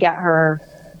like to get her.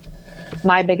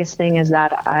 My biggest thing is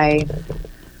that I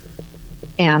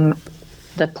am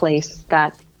the place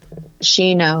that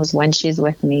she knows when she's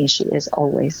with me, she is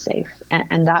always safe.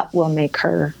 And that will make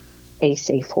her a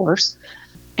safe horse.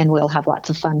 And we'll have lots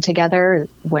of fun together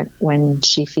when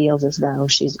she feels as though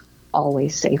she's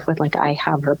always safe with, like, I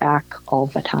have her back all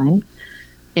the time,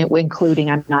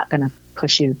 including I'm not going to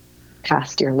push you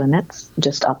past your limits,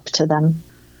 just up to them.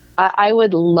 I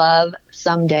would love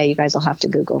someday, you guys will have to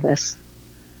Google this.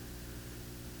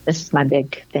 This is my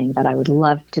big thing that I would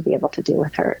love to be able to do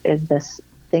with her, is this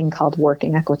thing called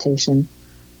working equitation,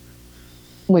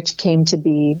 which came to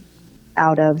be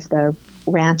out of the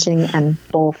ranching and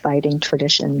bullfighting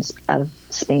traditions of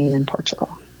Spain and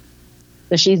Portugal.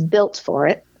 So she's built for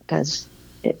it because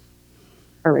it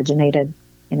originated,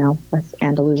 with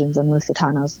Andalusians and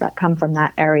Lusitanos that come from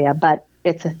that area. But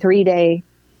it's a 3-day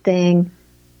thing.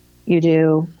 You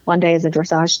do one day is a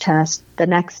dressage test. The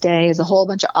next day is a whole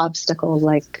bunch of obstacles,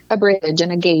 like a bridge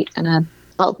and a gate and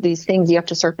all these things you have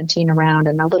to serpentine around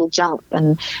and a little jump.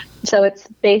 And so it's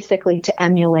basically to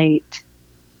emulate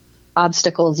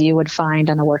obstacles you would find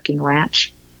on a working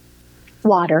ranch.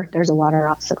 There's a water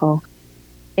obstacle.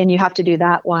 And you have to do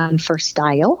that one for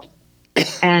style.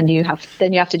 And you have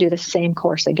to do the same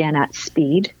course again at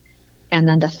speed. And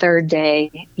then the third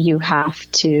day you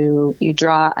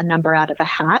draw a number out of a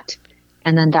hat,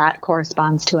 and then that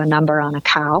corresponds to a number on a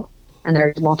cow. And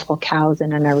there's multiple cows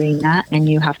in an arena, and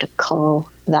you have to cull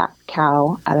that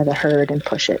cow out of the herd and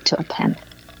push it to a pen.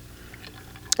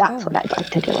 That's what I'd like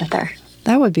to do with her.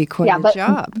 That would be quite a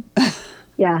job.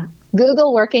 Yeah.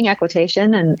 Google working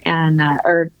equitation and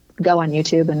or go on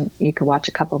YouTube and you can watch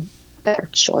a couple. They're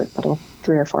short little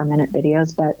 3 or 4 minute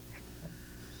videos, but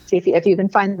see if you can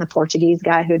find the Portuguese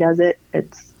guy who does it,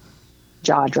 it's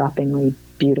jaw-droppingly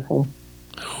beautiful.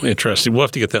 Oh, interesting. We'll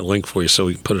have to get that link for you so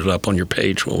we can put it up on your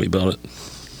page when we build it.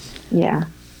 Yeah.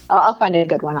 I'll find a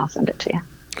good one. I'll send it to you.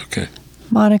 Okay.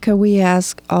 Monica, we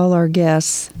ask all our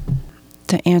guests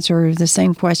to answer the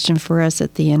same question for us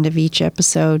at the end of each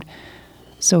episode.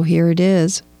 So here it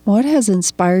is. What has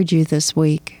inspired you this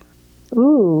week?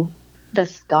 Ooh, the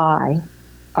sky.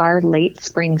 Our late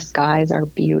spring skies are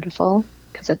beautiful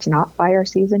because it's not fire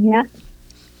season yet.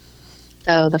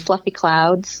 So the fluffy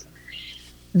clouds,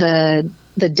 the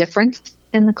difference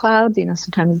in the clouds,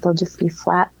 sometimes they'll just be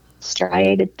flat,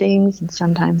 striated things, and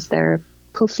sometimes they're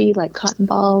poofy like cotton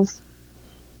balls.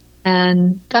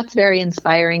 And that's very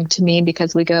inspiring to me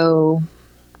because we go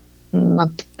a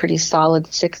pretty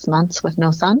solid 6 months with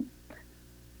no sun.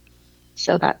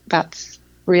 So that's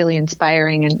really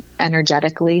inspiring and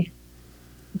energetically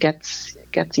gets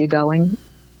you going.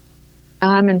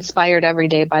 I'm inspired every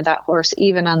day by that horse,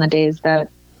 even on the days that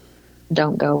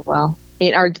don't go well,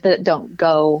 or that don't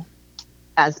go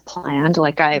as planned.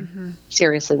 Like I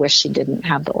seriously wish she didn't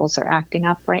have the ulcer acting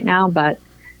up right now, but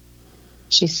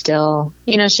she's still,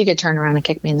 she could turn around and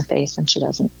kick me in the face and she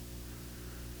doesn't.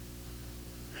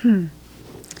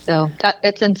 So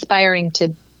it's inspiring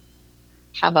to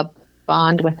have a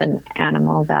bond with an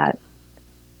animal that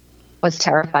was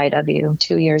terrified of you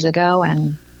 2 years ago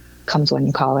and comes when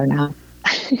you call her now.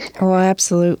 Oh,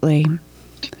 absolutely.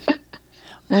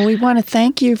 Well, we want to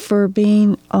thank you for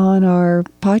being on our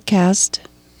podcast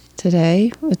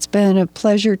today. It's been a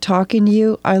pleasure talking to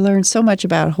you. I learned so much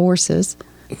about horses.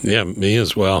 Yeah, me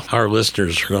as well. Our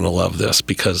listeners are going to love this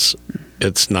because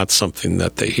it's not something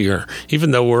that they hear.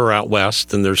 Even though we're out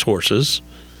west and there's horses,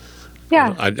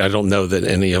 Yeah. I don't know that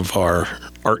any of our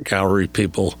art gallery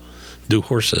people do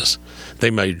horses.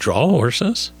 They may draw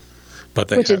horses,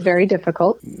 but Which is very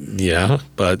difficult. Yeah,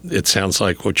 but it sounds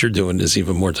like what you're doing is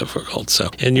even more difficult. So,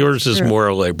 and yours is more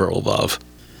a labor of love.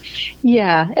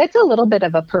 Yeah, it's a little bit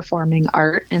of a performing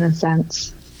art in a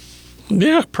sense.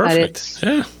 Yeah, perfect.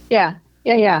 Yeah.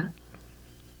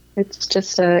 It's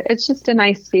just a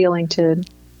nice feeling to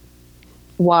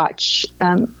watch.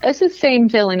 It's the same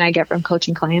feeling I get from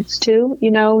coaching clients too,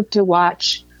 to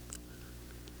watch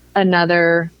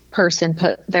another person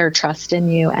put their trust in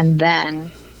you, and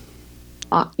then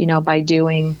by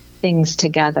doing things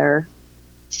together,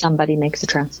 somebody makes a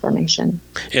transformation.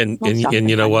 And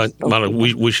you know what, Monica,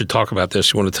 we should talk about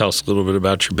this. You want to tell us a little bit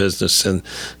about your business and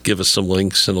give us some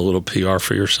links and a little PR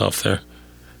for yourself there?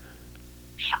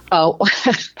 Oh,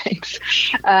 thanks.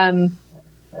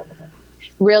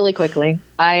 Really quickly,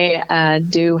 I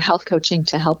do health coaching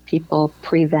to help people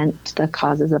prevent the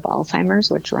causes of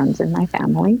Alzheimer's, which runs in my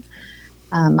family.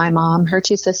 My mom, her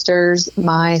 2 sisters,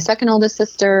 my second oldest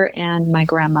sister, and my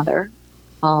grandmother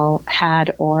all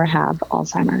had or have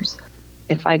Alzheimer's.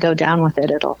 if I go down with it,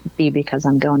 it'll be because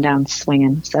I'm going down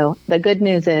swinging. So the good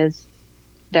news is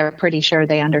they're pretty sure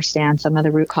they understand some of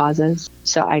the root causes.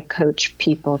 So I coach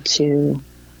people to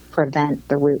prevent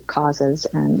the root causes,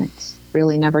 and it's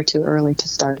really never too early to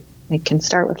start. It can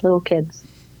start with little kids.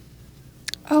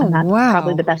 Oh, and that's wow.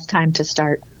 probably the best time to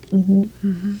start. Mm-hmm.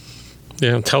 Mm-hmm.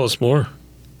 Yeah, tell us more.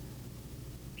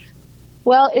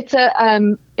 Well,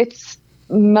 it's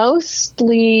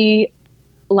mostly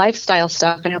lifestyle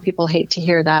stuff. I know people hate to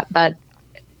hear that, but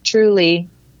truly,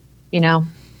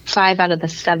 5 out of the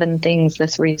 7 things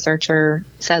this researcher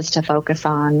says to focus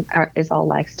on is all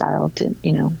lifestyle. To,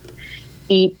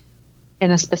 eat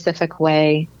in a specific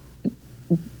way,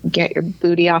 get your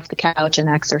booty off the couch and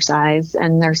exercise.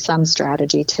 And there's some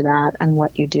strategy to that and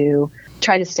what you do.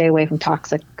 Try to stay away from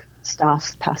toxic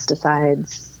stuff,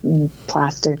 pesticides,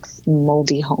 plastics,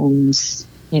 moldy homes,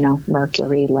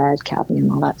 mercury, lead,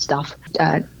 cadmium, all that stuff.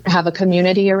 Have a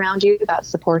community around you that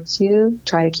supports you.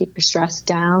 Try to keep your stress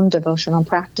down, devotional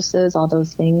practices, all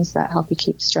those things that help you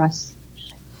keep stress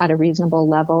at a reasonable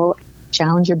level.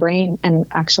 Challenge your brain. And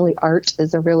actually, art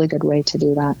is a really good way to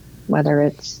do that, whether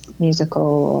it's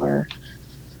musical or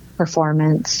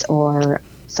performance or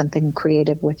something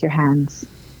creative with your hands.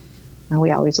 And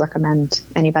we always recommend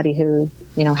anybody who,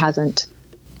 hasn't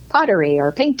pottery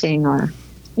or painting or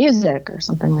music or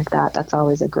something like that. That's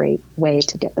always a great way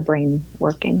to get the brain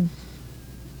working.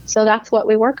 So that's what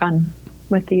we work on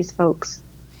with these folks.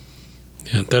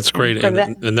 Yeah, that's great.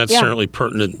 And that's certainly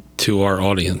pertinent to our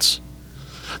audience.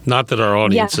 Not that our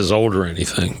audience is old or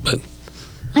anything, but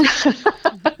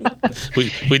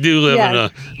we do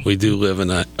live in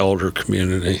an older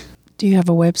community. Do you have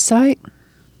a website?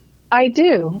 I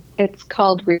do. It's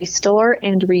called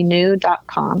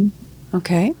restoreandrenew.com.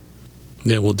 Okay.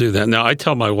 Yeah, we'll do that. Now, I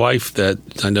tell my wife that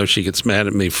I know she gets mad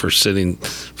at me for sitting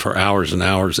for hours and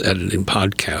hours editing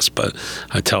podcasts, but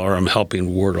I tell her I'm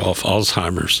helping ward off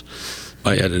Alzheimer's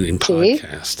by editing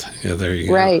podcasts. Yeah, there you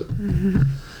go. Right. Mm-hmm.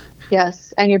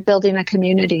 Yes, and you're building a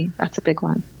community. That's a big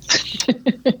one.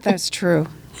 That's true.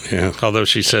 Yeah, although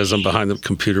she says I'm behind the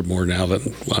computer more now than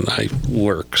when I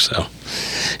work, so.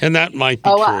 And that might be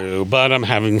true, but I'm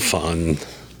having fun.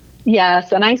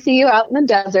 Yes, and I see you out in the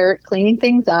desert cleaning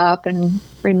things up and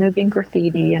removing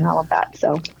graffiti and all of that,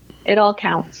 so it all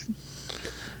counts.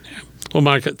 Well,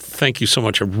 Monica, thank you so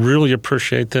much. I really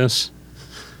appreciate this.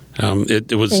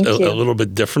 It was a little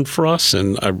bit different for us,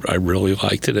 and I really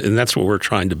liked it, and that's what we're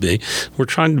trying to be. We're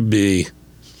trying to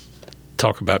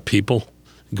talk about people,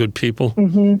 good people,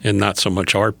 and not so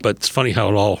much art, but it's funny how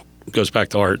it all goes back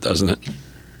to art, doesn't it?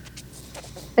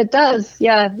 It does,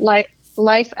 yeah.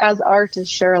 Life as art is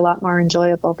sure a lot more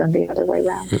enjoyable than the other way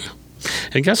around. Yeah.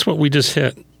 And guess what we just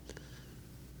hit?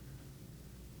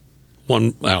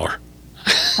 1 hour.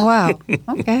 Wow.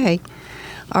 Okay.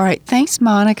 All right. Thanks,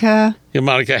 Monica. Yeah,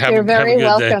 Monica, have You're a very good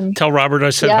welcome. day. Tell Robert I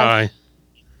said hi.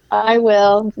 I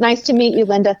will. Nice to meet you,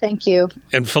 Linda. Thank you.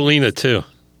 And Felina, too.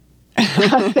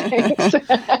 Thanks.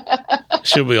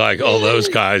 She'll be like, oh, those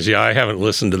guys. Yeah, I haven't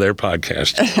listened to their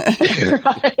podcast.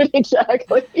 Right,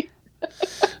 exactly.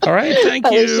 All right, thank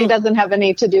At you. least she doesn't have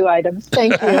any to-do items.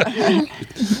 Thank you.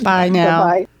 Bye now.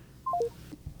 Bye-bye.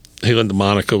 Hey, Linda,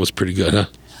 Monica was pretty good, huh?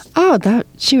 Oh,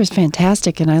 she was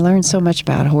fantastic, and I learned so much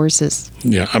about horses.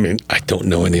 Yeah, I mean, I don't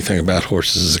know anything about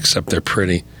horses except they're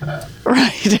pretty.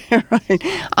 Right,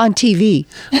 right. On TV.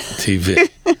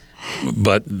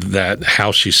 But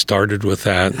how she started with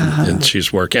that, and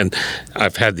she's working. And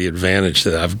I've had the advantage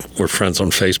that we're friends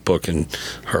on Facebook, and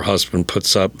her husband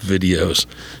puts up videos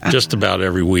just about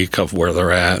every week of where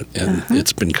they're at, and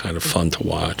it's been kind of fun to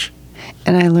watch.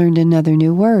 And I learned another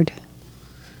new word,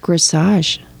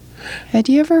 dressage. Had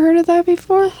you ever heard of that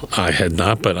before? I had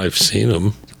not, but I've seen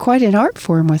them. Quite an art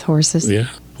form with horses. Yeah.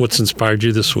 What's inspired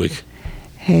you this week?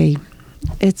 Hey,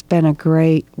 it's been a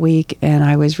great week, and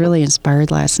I was really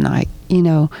inspired last night.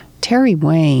 Terry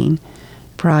Wayne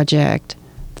Project,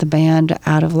 the band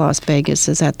out of Las Vegas,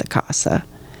 is at the Casa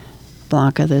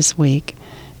Blanca this week,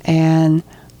 and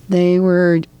they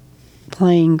were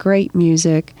playing great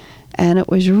music, and it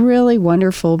was really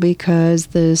wonderful because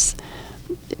this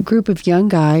group of young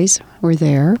guys were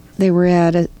there. They were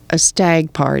at a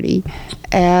stag party,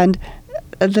 and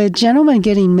the gentleman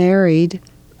getting married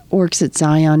works at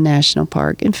Zion National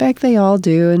Park. In fact, they all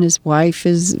do, and his wife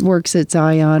works at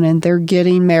Zion, and they're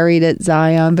getting married at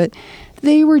Zion, but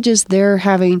they were just there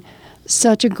having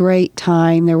such a great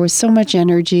time. There was so much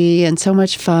energy and so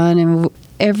much fun, and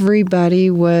everybody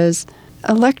was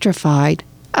electrified.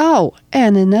 Oh,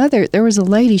 and there was a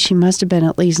lady, she must have been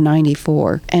at least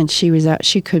 94, and she was out,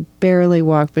 she could barely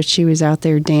walk, but she was out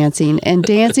there dancing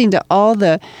to all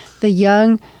the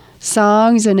young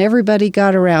songs, and everybody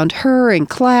got around her and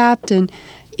clapped. And,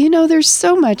 there's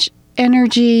so much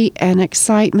energy and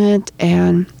excitement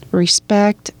and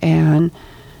respect and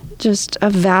just a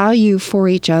value for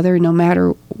each other no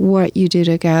matter what you do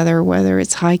together, whether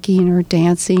it's hiking or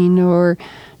dancing or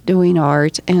doing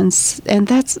art. And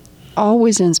that's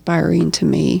always inspiring to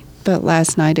me. But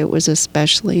last night it was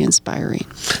especially inspiring.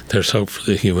 There's hope for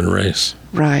the human race.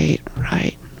 Right.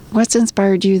 What's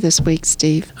inspired you this week,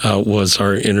 Steve? Was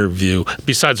our interview,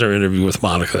 besides our interview with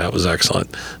Monica, that was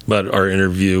excellent, but our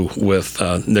interview with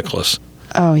Nicholas.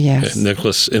 Oh, yes.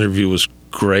 Nicholas' interview was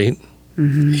great.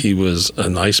 Mm-hmm. He was a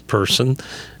nice person.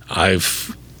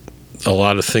 I've a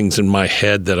lot of things in my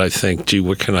head that I think, gee,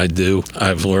 what can I do?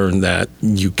 I've learned that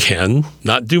you can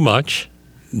not do much,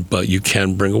 but you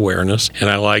can bring awareness. And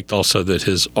I liked also that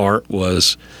his art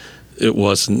it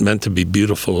wasn't meant to be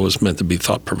beautiful. It was meant to be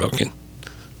thought-provoking.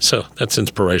 So that's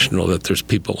inspirational that there's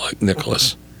people like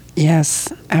Nicholas.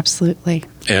 Yes, absolutely.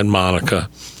 And Monica.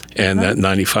 And that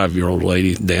 95-year-old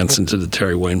lady dancing to the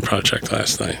Terry Wayne Project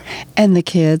last night. And the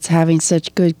kids having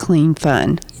such good, clean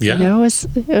fun. Yeah.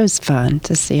 It was fun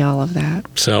to see all of that.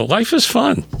 So life is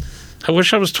fun. I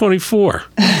wish I was 24.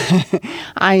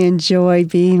 I enjoy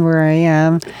being where I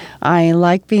am. I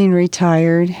like being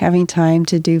retired, having time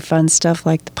to do fun stuff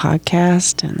like the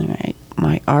podcast and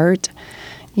my art.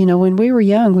 When we were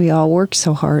young, we all worked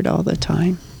so hard all the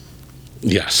time.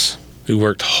 Yes. We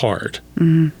worked hard.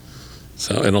 Mm-hmm.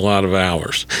 So, in a lot of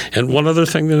hours. And one other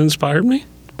thing that inspired me.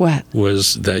 What?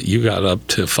 Was that you got up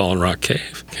to Fallen Rock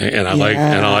Cave. Okay? And I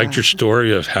liked your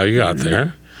story of how you got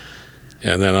there.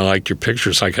 And then I liked your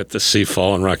pictures. I got to see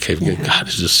Fallen Rock Cave again. God,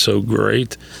 it's just so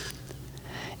great.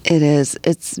 It is.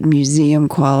 It's museum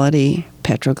quality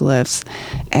petroglyphs.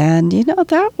 And,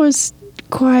 that was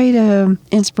quite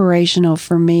inspirational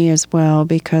for me as well,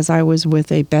 because I was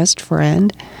with a best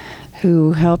friend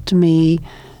who helped me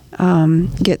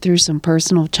get through some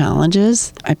personal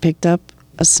challenges. I picked up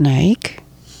a snake.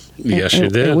 Yes, you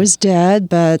did. It was dead,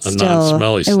 but still,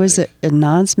 non-smelly it was a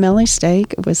non-smelly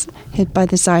snake. It was hit by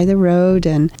the side of the road,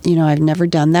 and I've never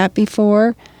done that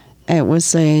before. It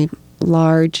was a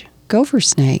large gopher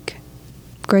snake,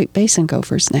 Great Basin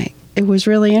gopher snake. It was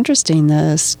really interesting.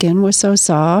 The skin was so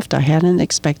soft. I hadn't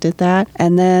expected that.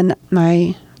 And then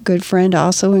my good friend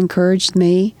also encouraged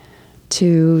me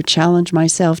to challenge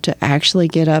myself to actually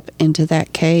get up into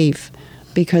that cave,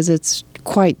 because it's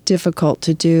quite difficult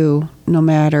to do no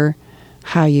matter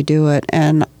how you do it.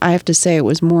 And I have to say it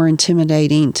was more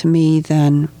intimidating to me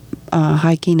than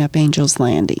hiking up Angel's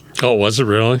Landing. Oh, was it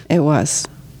really? It was.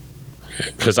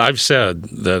 Because I've said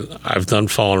that I've done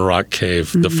Fallen Rock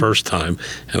Cave the first time,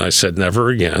 and I said never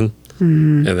again.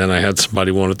 Mm-hmm. And then I had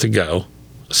somebody wanted to go,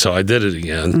 so I did it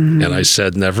again, and I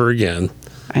said never again.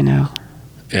 I know.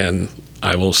 And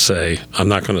I will say, I'm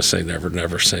not going to say never,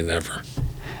 never say never.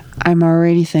 I'm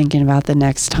already thinking about the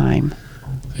next time.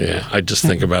 Yeah, I just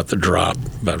think about the drop,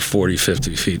 about 40,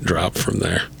 50 feet drop from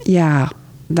there. Yeah,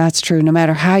 that's true. No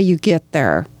matter how you get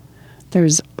there,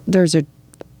 there's a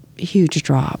huge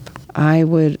drop. I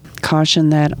would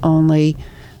caution that only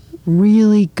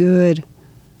really good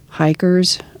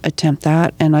hikers attempt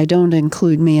that, and I don't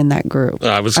include me in that group.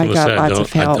 I was going to say, I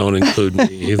don't include me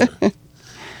either.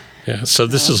 Yeah, so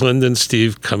this is Linda and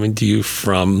Steve coming to you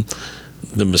from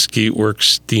the Mesquite Works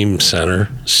Steam Center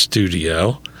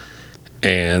studio,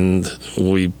 and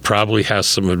we probably have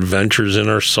some adventures in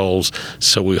our souls,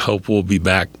 so we hope we'll be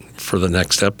back for the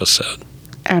next episode.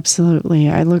 Absolutely.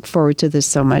 I look forward to this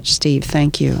so much, Steve.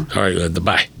 Thank you. All right, Linda.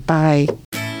 Bye. Bye.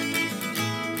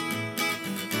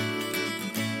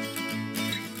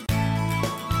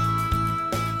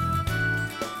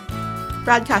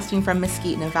 Broadcasting from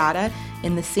Mesquite, Nevada,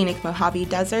 in the scenic Mojave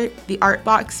Desert, the Art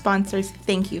Box sponsors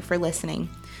thank you for listening.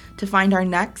 To find our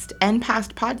next and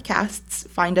past podcasts,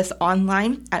 find us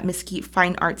online at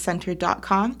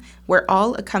mesquitefineartcenter.com, where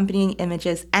all accompanying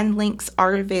images and links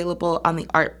are available on the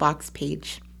Art Box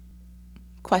page.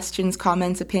 Questions,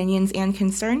 comments, opinions, and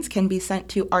concerns can be sent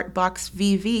to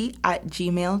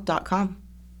artboxvv@gmail.com.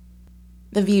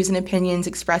 The views and opinions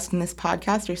expressed in this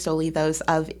podcast are solely those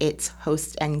of its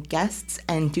hosts and guests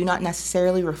and do not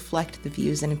necessarily reflect the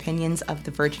views and opinions of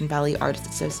the Virgin Valley Artists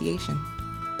Association.